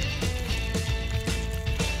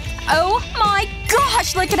 Oh my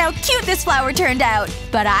gosh, look at how cute this flower turned out!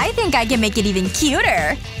 But I think I can make it even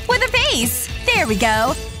cuter. With a face! There we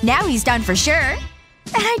go. Now he's done for sure. And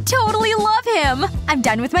I totally love him! I'm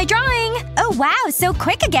done with my drawing! Oh wow, so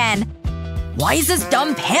quick again! Why is this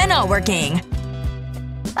dumb pan not working?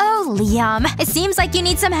 Oh, Liam. It seems like you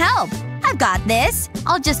need some help. I've got this.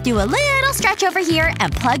 I'll just do a little stretch over here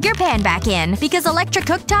and plug your pan back in. Because electric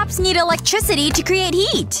cooktops need electricity to create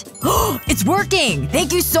heat. It's working!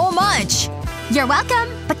 Thank you so much! You're welcome.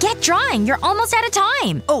 But get drawing. You're almost out of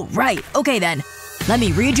time. Oh, right. Okay then. Let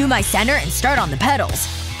me redo my center and start on the petals.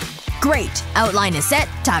 Great. Outline is set.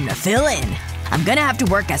 Time to fill in. I'm gonna have to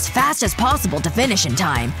work as fast as possible to finish in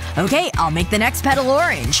time. Okay, I'll make the next petal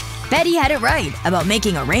orange. Betty had it right about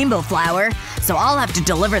making a rainbow flower, so I'll have to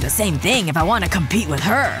deliver the same thing if I want to compete with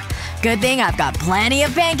her. Good thing I've got plenty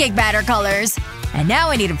of pancake batter colors. And now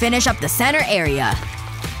I need to finish up the center area.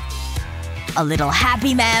 A little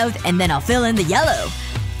happy mouth, and then I'll fill in the yellow.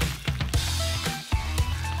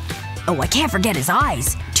 Oh, I can't forget his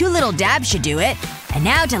eyes. 2 little dabs should do it. And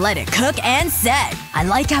now to let it cook and set. I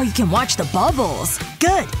like how you can watch the bubbles.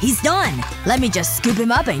 Good, he's done. Let me just scoop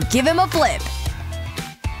him up and give him a flip.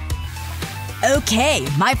 Okay,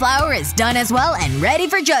 my flower is done as well and ready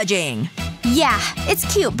for judging. Yeah, it's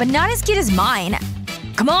cute, but not as cute as mine.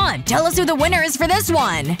 Come on, tell us who the winner is for this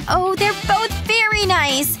one. Oh, they're both very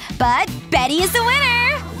nice. But Betty is the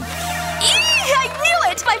winner! Eee! I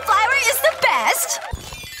knew it! My flower is the best!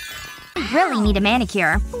 I really need a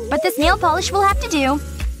manicure. But this nail polish will have to do.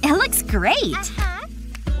 It looks great.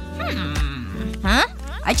 Huh?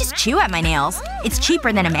 I just chew at my nails. It's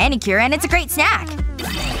cheaper than a manicure and it's a great snack.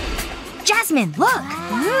 Jasmine, look!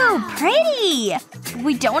 Ooh, pretty!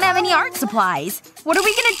 We don't have any art supplies. What are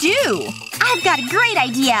we gonna do? I've got a great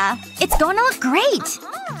idea! It's going to look great!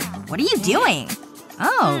 What are you doing?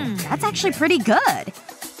 Oh, that's actually pretty good.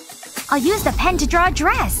 I'll use the pen to draw a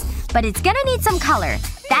dress. But it's gonna need some color.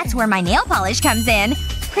 That's where my nail polish comes in.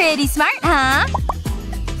 Pretty smart, huh?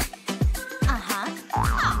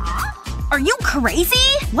 Are you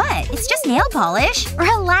crazy? What? It's just nail polish.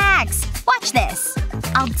 Relax. Watch this.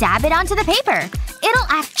 I'll dab it onto the paper. It'll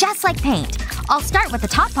act just like paint. I'll start with the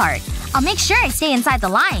top part. I'll make sure I stay inside the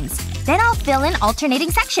lines. Then I'll fill in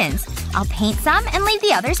alternating sections. I'll paint some and leave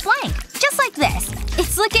the others blank. Just like this.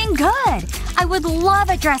 It's looking good. I would love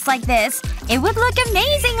a dress like this. It would look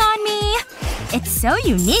amazing on me. It's so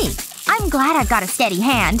unique. I'm glad I've got a steady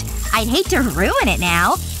hand. I'd hate to ruin it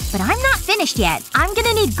now. But I'm not finished yet. I'm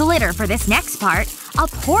gonna need glitter for this next part. I'll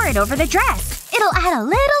pour it over the dress. It'll add a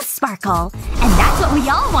little sparkle. And that's what we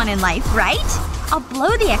all want in life, right? I'll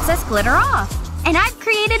blow the excess glitter off. And I've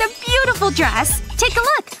created a beautiful dress. Take a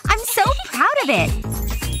look. I'm so proud of it.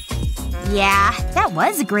 Yeah, that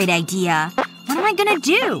was a great idea. What am I gonna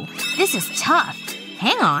do? This is tough.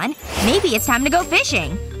 Hang on. Maybe it's time to go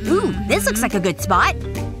fishing. Ooh, this looks like a good spot.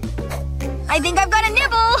 I think I've got a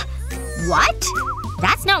nibble! What?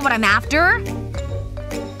 That's not what I'm after.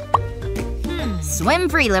 Swim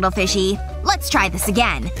free, little fishy. Let's try this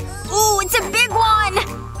again. Ooh, it's a big one!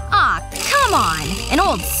 Aw, come on. An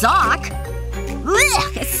old sock.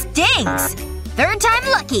 Ugh, it stinks. 3rd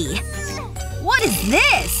time lucky. What is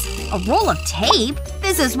this? A roll of tape?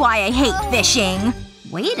 This is why I hate fishing.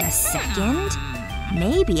 Wait a second.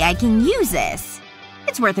 Maybe I can use this.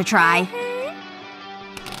 It's worth a try.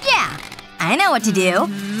 Yeah. I know what to do.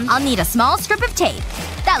 I'll need a small strip of tape.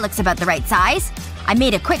 That looks about the right size. I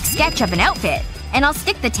made a quick sketch of an outfit. And I'll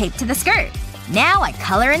stick the tape to the skirt. Now I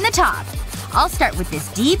color in the top. I'll start with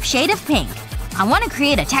this deep shade of pink. I want to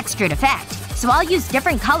create a textured effect, so I'll use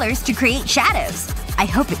different colors to create shadows. I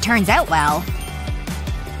hope it turns out well.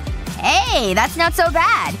 Hey, that's not so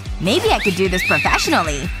bad. Maybe I could do this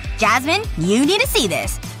professionally. Jasmine, you need to see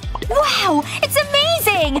this. Wow! It's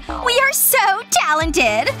amazing! We are so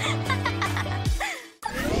talented!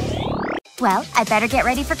 Well, I better get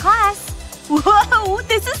ready for class. Whoa!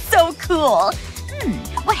 This is so cool!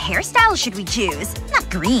 What hairstyle should we choose? Not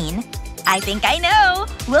green. I think I know.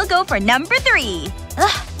 We'll go for number 3.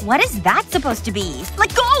 Ugh, what is that supposed to be?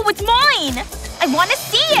 Let go! It's mine! I want to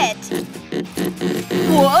see it!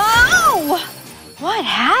 Whoa! What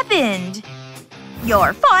happened?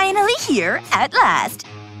 You're finally here at last.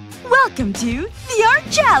 Welcome to the Art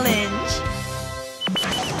Challenge!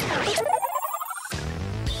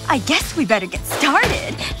 I guess we better get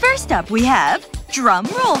started. First up we have… drum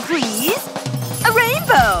roll, please. A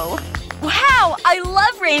rainbow! Wow! I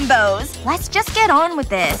love rainbows! Let's just get on with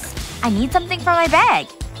this. I need something for my bag.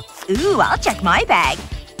 Ooh, I'll check my bag.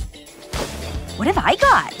 What have I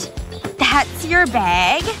got? That's your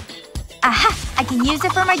bag? Aha! I can use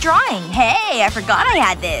it for my drawing. Hey, I forgot I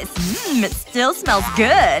had this. It still smells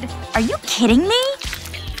good. Are you kidding me?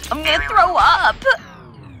 I'm gonna throw up.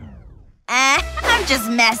 I'm just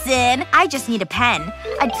messing. I just need a pen.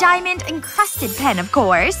 A diamond-encrusted pen, of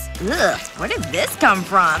course. Ugh, where did this come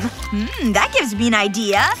from? That gives me an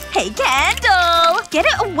idea. Hey, Kendall! Get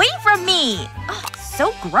it away from me! Ugh,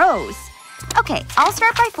 so gross. Okay, I'll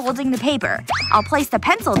start by folding the paper. I'll place the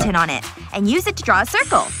pencil tin on it, and use it to draw a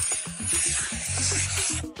circle.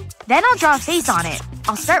 Then I'll draw a face on it.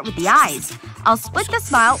 I'll start with the eyes. I'll split the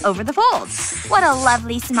smile over the folds. What a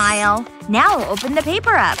lovely smile. Now I'll open the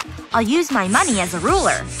paper up. I'll use my money as a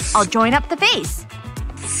ruler. I'll join up the face.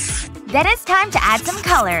 Then it's time to add some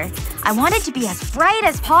color. I want it to be as bright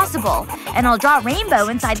as possible. And I'll draw a rainbow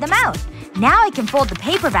inside the mouth. Now I can fold the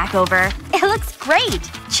paper back over. It looks great!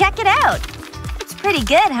 Check it out! It's pretty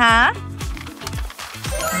good, huh?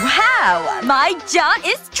 Wow! My jaw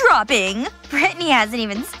is dropping! Brittany hasn't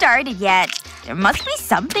even started yet. There must be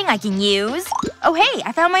something I can use. Oh hey,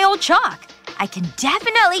 I found my old chalk. I can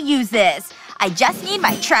definitely use this. I just need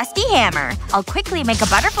my trusty hammer. I'll quickly make a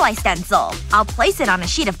butterfly stencil. I'll place it on a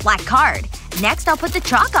sheet of black card. Next I'll put the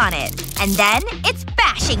chalk on it. And then it's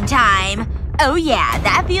bashing time! Oh yeah,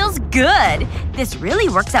 that feels good! This really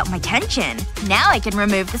works out my tension. Now I can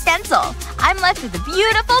remove the stencil. I'm left with a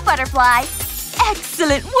beautiful butterfly.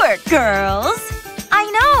 Excellent work, girls! I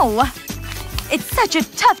know! It's such a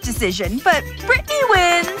tough decision, but Brittany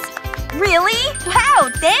wins! Really? Wow,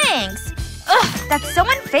 thanks! Ugh, that's so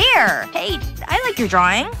unfair. Hey, I like your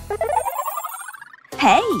drawing.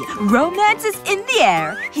 Hey, romance is in the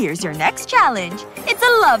air. Here's your next challenge. It's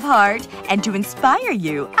a love heart. And to inspire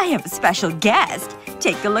you, I have a special guest.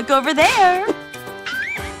 Take a look over there.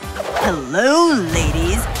 Hello,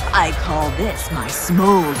 ladies. I call this my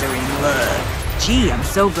smoldering look. Gee, I'm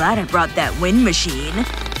so glad I brought that wind machine.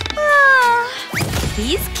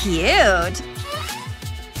 He's cute.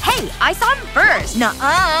 Hey, I saw him first.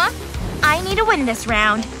 Nuh-uh. I need to win this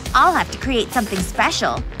round. I'll have to create something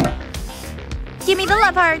special. Give me the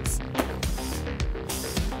love hearts.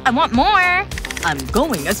 I want more. I'm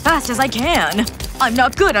going as fast as I can. I'm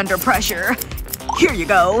not good under pressure. Here you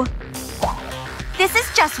go. This is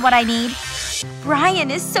just what I need. Brian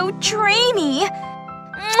is so dreamy.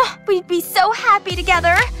 We'd be so happy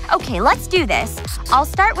together. Okay, let's do this. I'll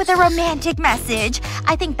start with a romantic message.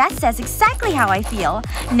 I think that says exactly how I feel.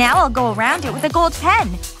 Now I'll go around it with a gold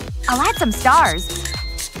pen. I'll add some stars.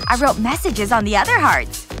 I wrote messages on the other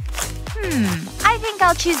hearts. I think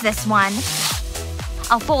I'll choose this one.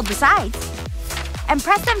 I'll fold the sides. And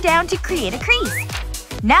press them down to create a crease.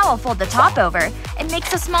 Now I'll fold the top over. It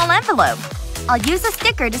makes a small envelope. I'll use a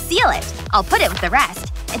sticker to seal it. I'll put it with the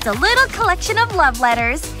rest. It's a little collection of love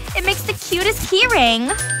letters. It makes the cutest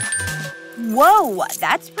keyring. Whoa,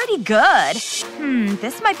 that's pretty good.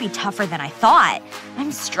 This might be tougher than I thought.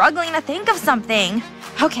 I'm struggling to think of something.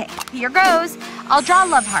 Okay, here goes. I'll draw a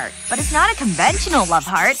love heart. But it's not a conventional love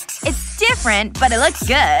heart. It's different, but it looks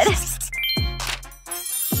good.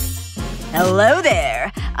 Hello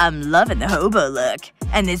there. I'm loving the hobo look.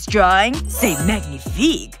 And this drawing? C'est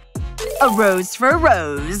magnifique. A rose for a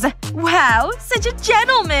rose. Wow, such a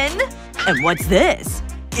gentleman! And what's this?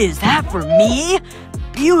 Is that for me?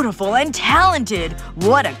 Beautiful and talented.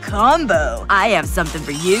 What a combo. I have something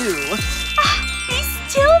for you. Be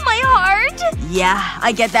still, my heart! Yeah,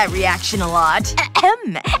 I get that reaction a lot.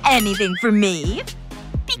 Anything for me?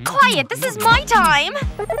 Be Quiet, this is my time!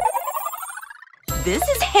 This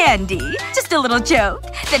is handy. Just a little joke.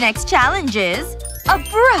 The next challenge is a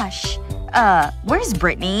brush. Where's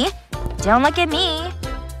Brittany? Don't look at me.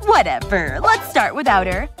 Whatever. Let's start without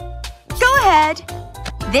her. Go ahead.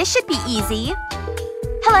 This should be easy.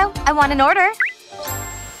 Hello, I want an order.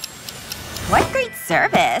 What great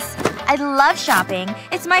service. I love shopping.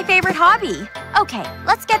 It's my favorite hobby. Okay,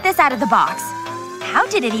 let's get this out of the box. How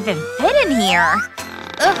did it even fit in here?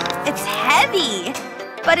 Ugh, it's heavy.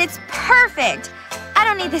 But it's perfect. I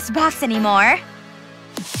don't need this box anymore.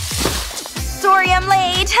 Sorry I'm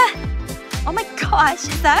late. Oh my gosh,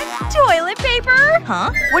 is that toilet paper?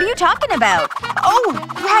 Huh? What are you talking about? Oh,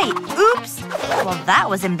 right. Oops. Well, that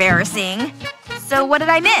was embarrassing. So what did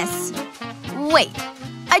I miss? Wait.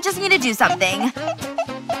 I just need to do something.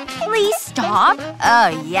 Please stop.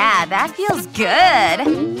 Oh yeah, that feels good.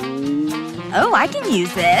 Oh, I can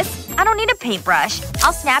use this. I don't need a paintbrush.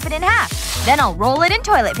 I'll snap it in half. Then I'll roll it in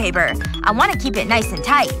toilet paper. I want to keep it nice and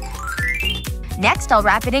tight. Next, I'll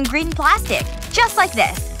wrap it in green plastic. Just like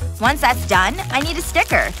this. Once that's done, I need a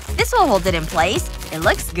sticker. This will hold it in place. It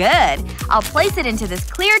looks good. I'll place it into this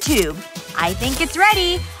clear tube. I think it's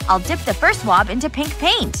ready. I'll dip the first swab into pink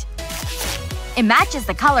paint. It matches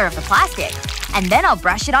the color of the plastic. And then I'll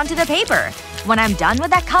brush it onto the paper. When I'm done with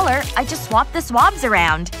that color, I just swap the swabs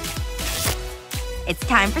around. It's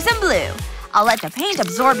time for some blue. I'll let the paint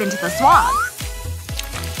absorb into the swab.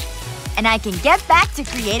 And I can get back to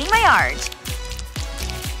creating my art.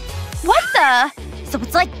 What the? So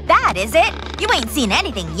it's like that, is it? You ain't seen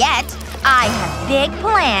anything yet. I have big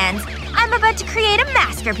plans. I'm about to create a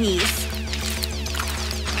masterpiece.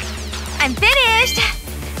 I'm finished!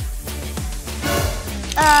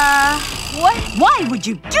 What? Why would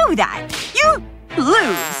you do that? You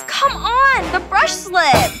lose! Come on! The brush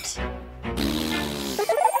slipped!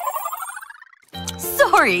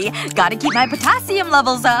 Sorry. Gotta keep my potassium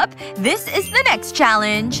levels up. This is the next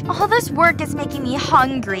challenge. All this work is making me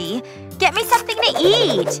hungry. Get me something to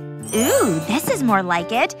eat! Ooh, this is more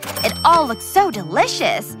like it. It all looks so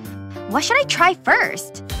delicious. What should I try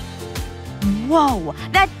first? Whoa.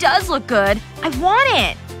 That does look good. I want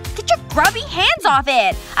it! Get your grubby hands off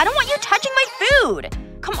it! I don't want you touching my food!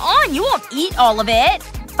 Come on, you won't eat all of it!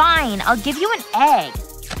 Fine, I'll give you an egg.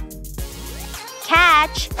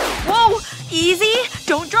 Catch. Whoa! Easy!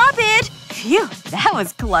 Don't drop it! Phew, that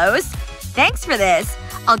was close. Thanks for this.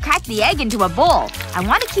 I'll crack the egg into a bowl. I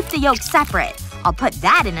want to keep the yolk separate. I'll put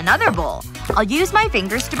that in another bowl. I'll use my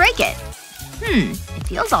fingers to break it. It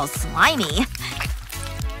feels all slimy.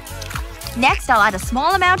 Next, I'll add a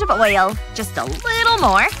small amount of oil. Just a little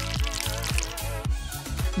more.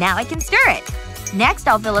 Now I can stir it. Next,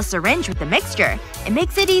 I'll fill a syringe with the mixture. It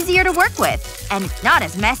makes it easier to work with. And it's not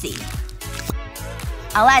as messy.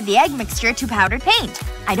 I'll add the egg mixture to powdered paint.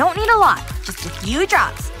 I don't need a lot. Just a few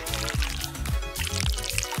drops.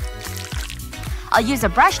 I'll use a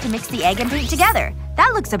brush to mix the egg and paint together.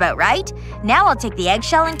 That looks about right. Now I'll take the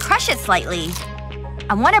eggshell and crush it slightly.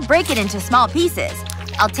 I want to break it into small pieces.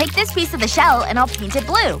 I'll take this piece of the shell and I'll paint it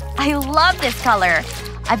blue. I love this color.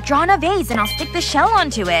 I've drawn a vase and I'll stick the shell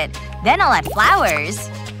onto it. Then I'll add flowers.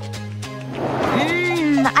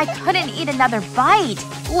 I couldn't eat another bite.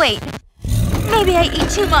 Wait. Maybe I ate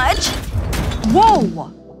too much.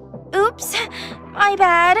 Whoa! Oops. My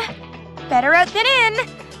bad. Better out than in.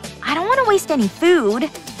 I don't want to waste any food.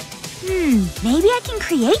 Maybe I can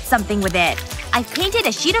create something with it. I've painted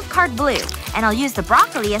a sheet of card blue. And I'll use the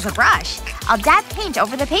broccoli as a brush. I'll dab paint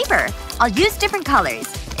over the paper. I'll use different colors.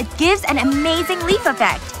 It gives an amazing leaf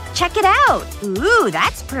effect. Check it out! Ooh,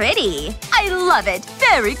 that's pretty. I love it.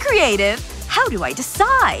 Very creative. How do I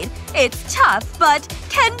decide? It's tough, but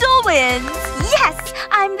Kendall wins! Yes!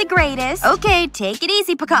 I'm the greatest. Okay, take it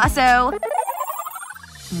easy, Picasso.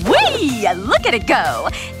 Whee! Look at it go!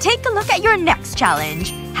 Take a look at your next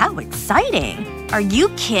challenge. How exciting. Are you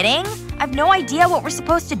kidding? I've no idea what we're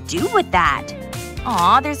supposed to do with that.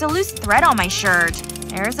 Aw, there's a loose thread on my shirt.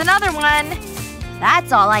 There's another one.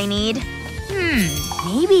 That's all I need.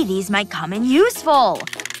 Maybe these might come in useful.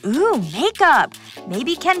 Ooh, makeup.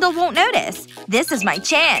 Maybe Kendall won't notice. This is my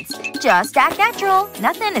chance. Just act natural.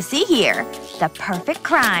 Nothing to see here. The perfect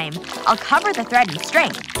crime. I'll cover the thread in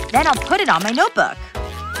string. Then I'll put it on my notebook.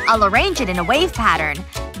 I'll arrange it in a wave pattern.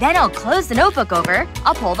 Then I'll close the notebook over.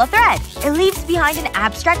 I'll pull the thread. It leaves behind an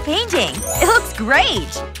abstract painting. It looks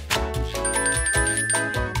great!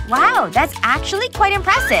 Wow, that's actually quite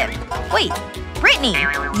impressive. Wait. Brittany.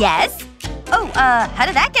 Yes? Oh, how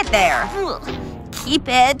did that get there? Keep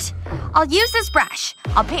it. I'll use this brush.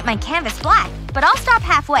 I'll paint my canvas black, but I'll stop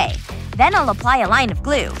halfway. Then I'll apply a line of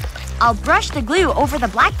glue. I'll brush the glue over the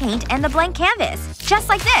black paint and the blank canvas. Just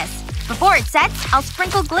like this. Before it sets, I'll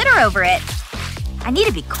sprinkle glitter over it. I need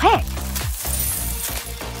to be quick.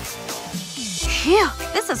 Phew,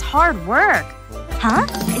 this is hard work. Huh?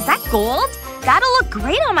 Is that gold? That'll look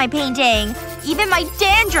great on my painting. Even my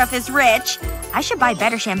dandruff is rich. I should buy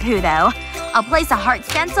better shampoo, though. I'll place a heart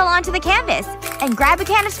stencil onto the canvas. And grab a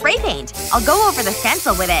can of spray paint. I'll go over the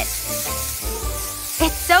stencil with it.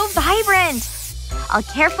 It's so vibrant! I'll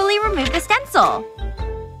carefully remove the stencil.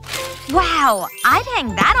 Wow, I'd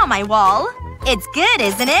hang that on my wall. It's good,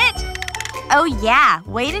 isn't it? Oh yeah,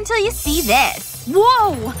 wait until you see this.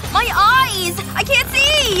 Whoa! My eyes! I can't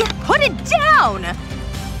see! Put it down!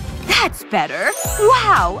 That's better.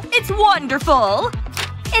 Wow, it's wonderful!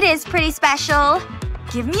 It is pretty special.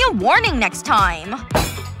 Give me a warning next time.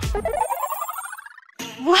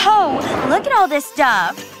 Whoa, look at all this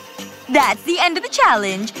stuff. That's the end of the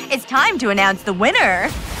challenge. It's time to announce the winner.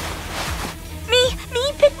 Me,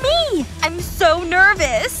 pick me! I'm so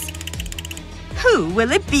nervous. Who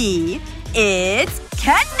will it be? It's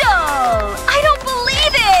Kendall! I don't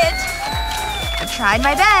believe it! I tried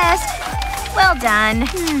my best. Well done.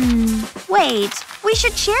 Wait. We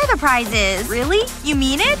should share the prizes. Really? You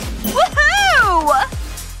mean it? Woohoo!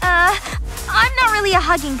 I'm not really a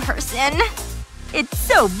hugging person. It's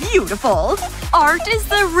so beautiful. Art is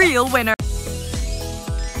the real winner.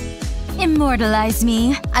 Immortalize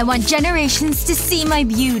me. I want generations to see my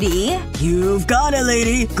beauty. You've got it,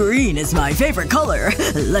 lady. Green is my favorite color.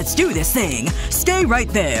 Let's do this thing. Stay right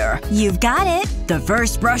there. You've got it. The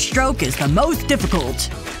first brush stroke is the most difficult.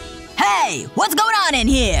 Hey! What's going on in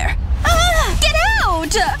here? Get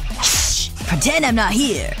out! Shh! Pretend I'm not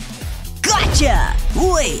here. Gotcha!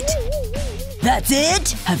 Wait. That's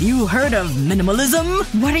it? Have you heard of minimalism?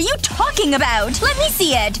 What are you talking about? Let me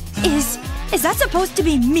see it. Is that supposed to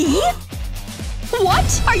be me?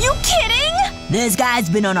 What? Are you kidding? This guy's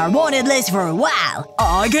been on our wanted list for a while.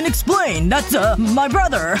 I can explain. That's, my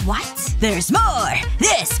brother. What? There's more.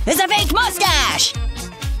 This is a fake mustache!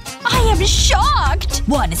 I am shocked!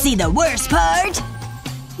 Want to see the worst part?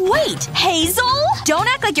 Wait, Hazel? Don't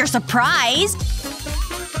act like you're surprised.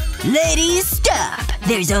 Ladies, stop.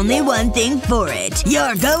 There's only one thing for it.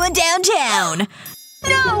 You're going downtown.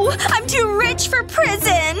 No! I'm too rich for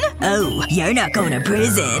prison! Oh, you're not going to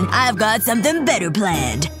prison. I've got something better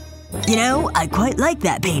planned. You know, I quite like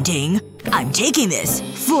that painting. I'm taking this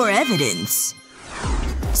for evidence.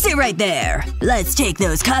 Sit right there. Let's take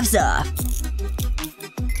those cuffs off.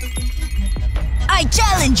 I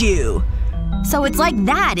challenge you! So it's like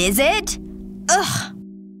that, is it? Ugh.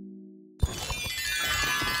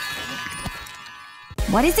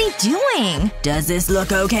 What is he doing? Does this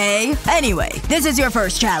look okay? Anyway, this is your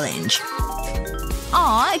first challenge.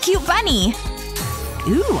 Aw, a cute bunny.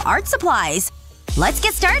 Ooh, art supplies. Let's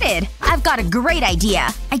get started. I've got a great idea.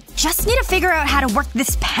 I just need to figure out how to work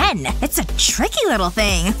this pen. It's a tricky little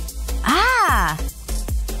thing. Ah.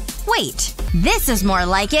 Wait. This is more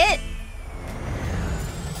like it.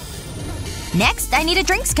 Next, I need a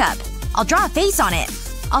drinks cup. I'll draw a face on it.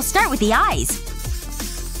 I'll start with the eyes.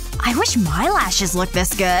 I wish my lashes looked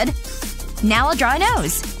this good. Now I'll draw a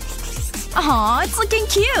nose. Aw, it's looking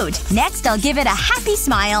cute. Next, I'll give it a happy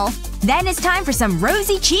smile. Then it's time for some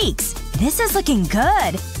rosy cheeks. This is looking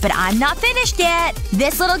good. But I'm not finished yet.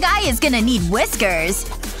 This little guy is gonna need whiskers.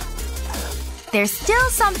 There's still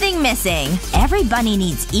something missing. Every bunny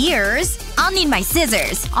needs ears. I'll need my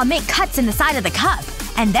scissors. I'll make cuts in the side of the cup.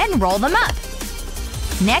 And then roll them up.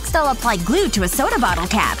 Next, I'll apply glue to a soda bottle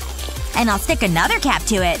cap. And I'll stick another cap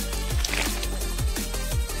to it.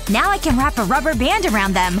 Now I can wrap a rubber band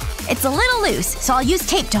around them. It's a little loose, so I'll use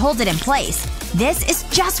tape to hold it in place. This is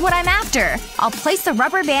just what I'm after. I'll place the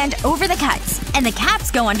rubber band over the cuts. And the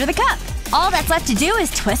caps go under the cup. All that's left to do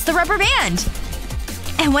is twist the rubber band.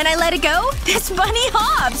 And when I let it go, this bunny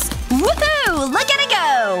hops! Woohoo! Look at it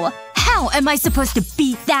go! How am I supposed to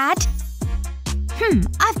beat that?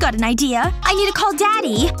 I've got an idea. I need to call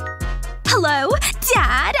Daddy. Hello?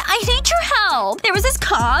 Dad? I need your help. There was this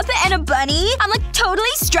cop and a bunny. I'm like totally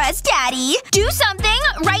stressed, Daddy. Do something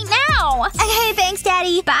right now. Okay, thanks,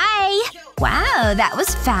 Daddy. Bye. Wow, that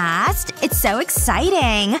was fast. It's so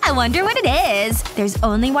exciting. I wonder what it is. There's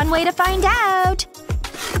only one way to find out.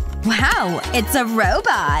 Wow, it's a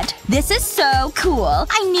robot. This is so cool.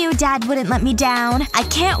 I knew Dad wouldn't let me down. I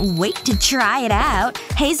can't wait to try it out.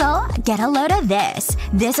 Hazel, get a load of this.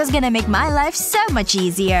 This is gonna make my life so much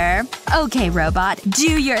easier. Okay, robot,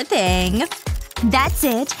 do your thing. That's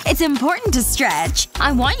it. It's important to stretch.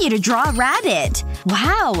 I want you to draw a rabbit.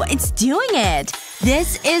 Wow, it's doing it.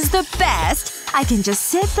 This is the best. I can just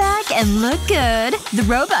sit back and look good. The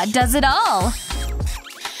robot does it all.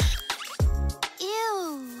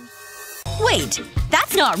 Wait.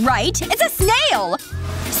 That's not right. It's a snail!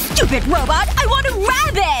 Stupid robot! I want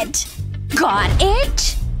a rabbit! Got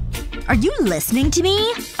it? Are you listening to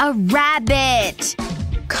me? A rabbit.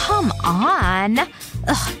 Come on.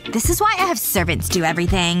 Ugh, this is why I have servants do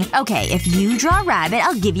everything. Okay, if you draw a rabbit,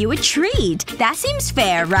 I'll give you a treat. That seems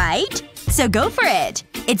fair, right? So go for it.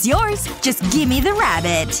 It's yours. Just give me the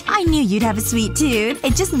rabbit. I knew you'd have a sweet tooth.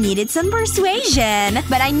 It just needed some persuasion.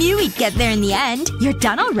 But I knew we'd get there in the end. You're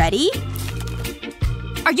done already?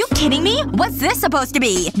 Are you kidding me? What's this supposed to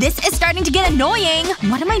be? This is starting to get annoying.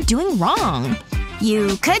 What am I doing wrong?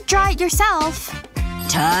 You could draw it yourself.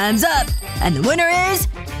 Time's up! And the winner is…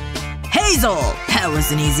 Hazel! That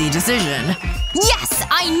was an easy decision. Yes!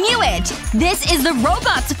 I knew it! This is the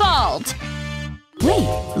robot's fault!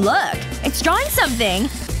 Wait, look. It's drawing something.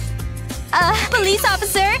 Police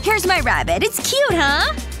officer, here's my rabbit. It's cute,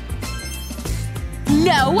 huh?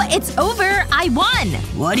 No, it's over. I won!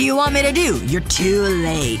 What do you want me to do? You're too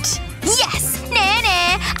late. Yes!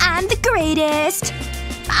 Nah, I'm the greatest.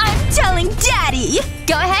 I'm telling Daddy!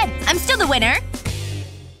 Go ahead. I'm still the winner.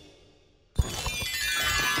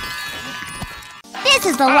 This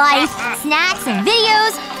is the life. Snacks and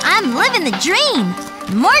videos. I'm living the dream.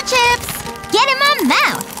 More chips. Get in my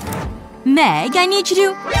mouth. Meg, I need you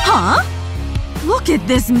to… Huh? Look at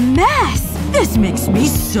this mess! This makes me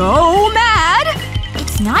so mad!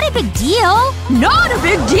 It's not a big deal. Not a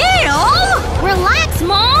big deal! Relax,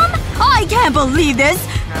 Mom. I can't believe this!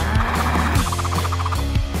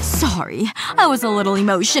 Sorry. I was a little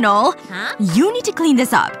emotional. Huh? You need to clean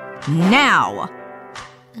this up. Now!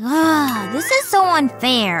 Ugh, this is so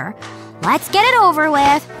unfair. Let's get it over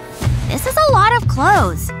with. This is a lot of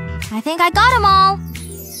clothes. I think I got them all.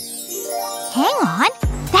 Hang on.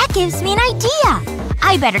 That gives me an idea.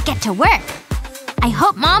 I better get to work. I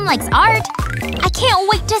hope Mom likes art. I can't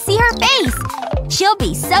wait to see her face. She'll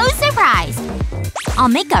be so surprised. I'll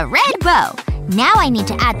make a red bow. Now I need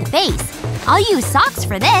to add the face. I'll use socks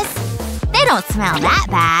for this. They don't smell that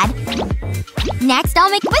bad. Next, I'll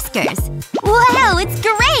make whiskers. Wow, it's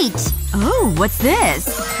great! Oh, what's this?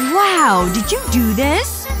 Wow, did you do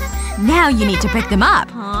this? Now you need to pick them up.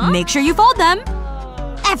 Huh? Make sure you fold them.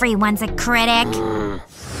 Everyone's a critic.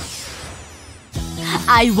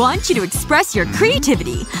 I want you to express your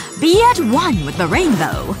creativity. Be at one with the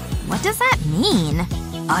rainbow. What does that mean?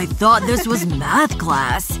 I thought this was math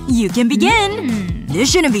class. You can begin. This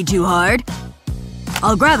shouldn't be too hard.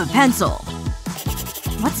 I'll grab a pencil.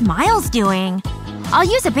 What's Miles doing? I'll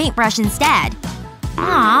use a paintbrush instead.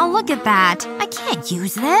 Aw, look at that. I can't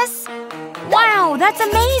use this. Wow, that's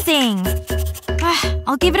amazing!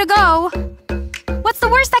 I'll give it a go. What's the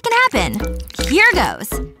worst that can happen? Here goes.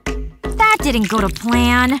 That didn't go to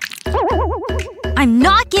plan. I'm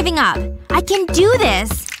not giving up. I can do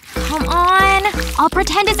this. Come on. I'll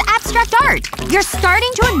pretend it's abstract art. You're starting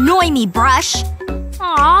to annoy me, brush.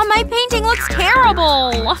 Aw, my painting looks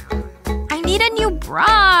terrible. I need a new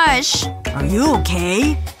brush. Are you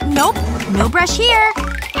okay? Nope. No brush here.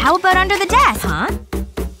 How about under the desk? Huh?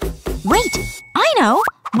 Wait. I know.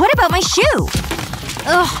 What about my shoe?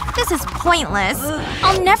 Ugh, this is pointless.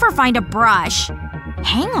 I'll never find a brush.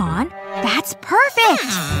 Hang on. That's perfect.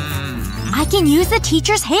 I can use the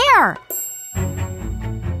teacher's hair.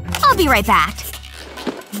 I'll be right back.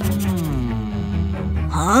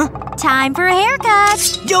 Huh? Time for a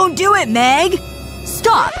haircut. Don't do it, Meg!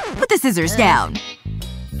 Stop! Put the scissors down.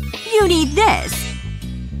 You need this.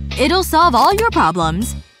 It'll solve all your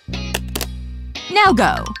problems. Now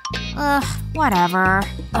go. Ugh, whatever.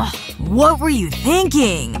 Ugh, what were you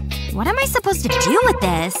thinking? What am I supposed to do with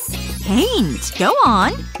this? Paint. Go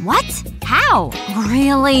on. What? How?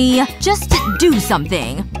 Really? Just do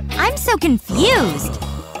something. I'm so confused.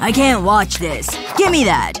 I can't watch this. Give me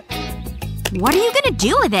that. What are you gonna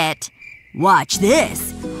do with it? Watch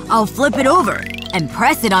this. I'll flip it over and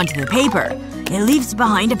press it onto the paper. It leaves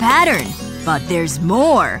behind a pattern. But there's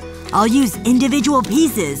more. I'll use individual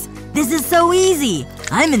pieces. This is so easy.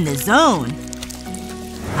 I'm in the zone.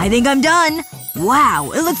 I think I'm done.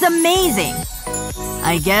 Wow, it looks amazing.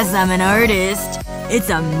 I guess I'm an artist. It's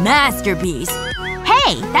a masterpiece.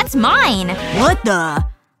 Hey, that's mine. What the?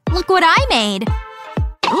 Look what I made.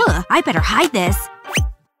 Ugh, I better hide this.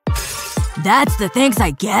 That's the thanks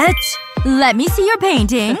I get? Let me see your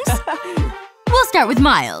paintings. We'll start with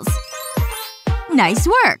Miles. Nice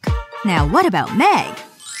work. Now what about Meg?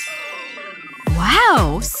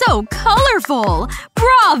 Wow, so colorful!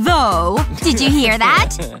 Bravo! Did you hear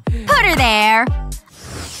that? Put her there.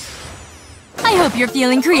 I hope you're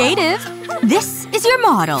feeling creative. This is your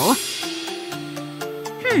model.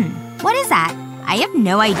 What is that? I have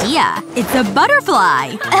no idea. It's a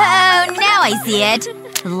butterfly. Oh, now I see it.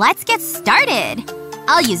 Let's get started.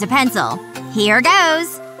 I'll use a pencil. Here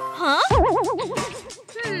goes. Huh?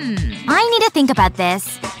 I need to think about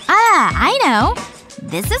this. I know.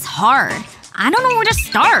 This is hard. I don't know where to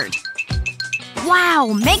start. Wow,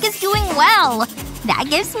 Meg is doing well. That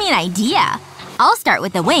gives me an idea. I'll start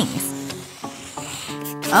with the wings.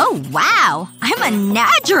 Oh, wow. I'm a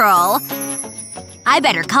natural. I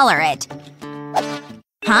better color it.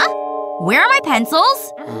 Huh? Where are my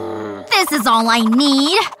pencils? This is all I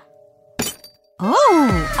need.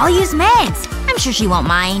 Oh, I'll use Meg's. I'm sure she won't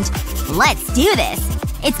mind. Let's do this.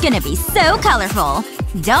 It's gonna be so colorful.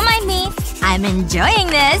 Don't mind me. I'm enjoying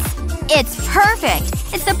this. It's perfect.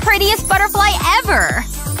 It's the prettiest butterfly ever.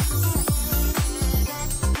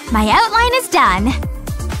 My outline is done.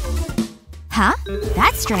 Huh?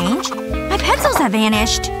 That's strange. My pencils have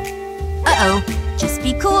vanished. Uh-oh. Just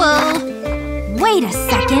be cool. Wait a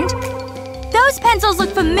second. Those pencils look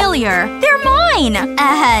familiar. They're mine!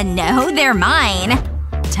 No, they're mine.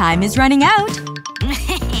 Time is running out.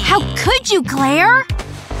 How could you, Claire?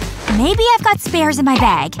 Maybe I've got spares in my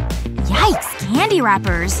bag. Yikes, candy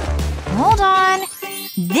wrappers. Hold on.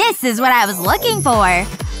 This is what I was looking for.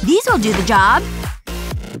 These will do the job.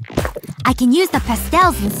 I can use the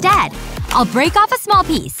pastels instead. I'll break off a small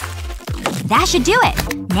piece. That should do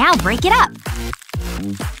it. Now break it up.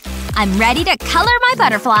 I'm ready to color my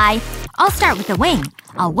butterfly. I'll start with the wing.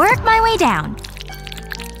 I'll work my way down.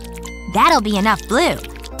 That'll be enough blue.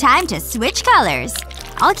 Time to switch colors.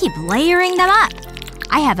 I'll keep layering them up.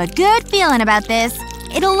 I have a good feeling about this.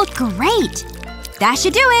 It'll look great. That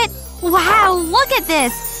should do it. Wow, look at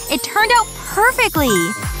this. It turned out perfectly.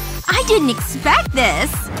 I didn't expect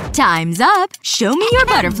this. Time's up. Show me your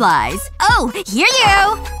butterflies. Oh, here you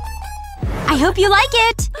go. I hope you like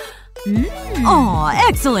it. Aw,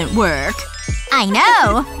 excellent work. I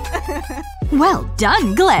know. Well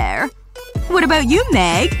done, Claire. What about you,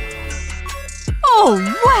 Meg? Oh,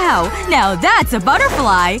 wow! Now that's a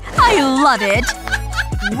butterfly! I love it!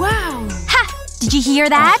 Wow. Ha! Did you hear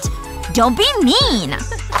that? Don't be mean!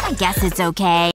 I guess it's okay.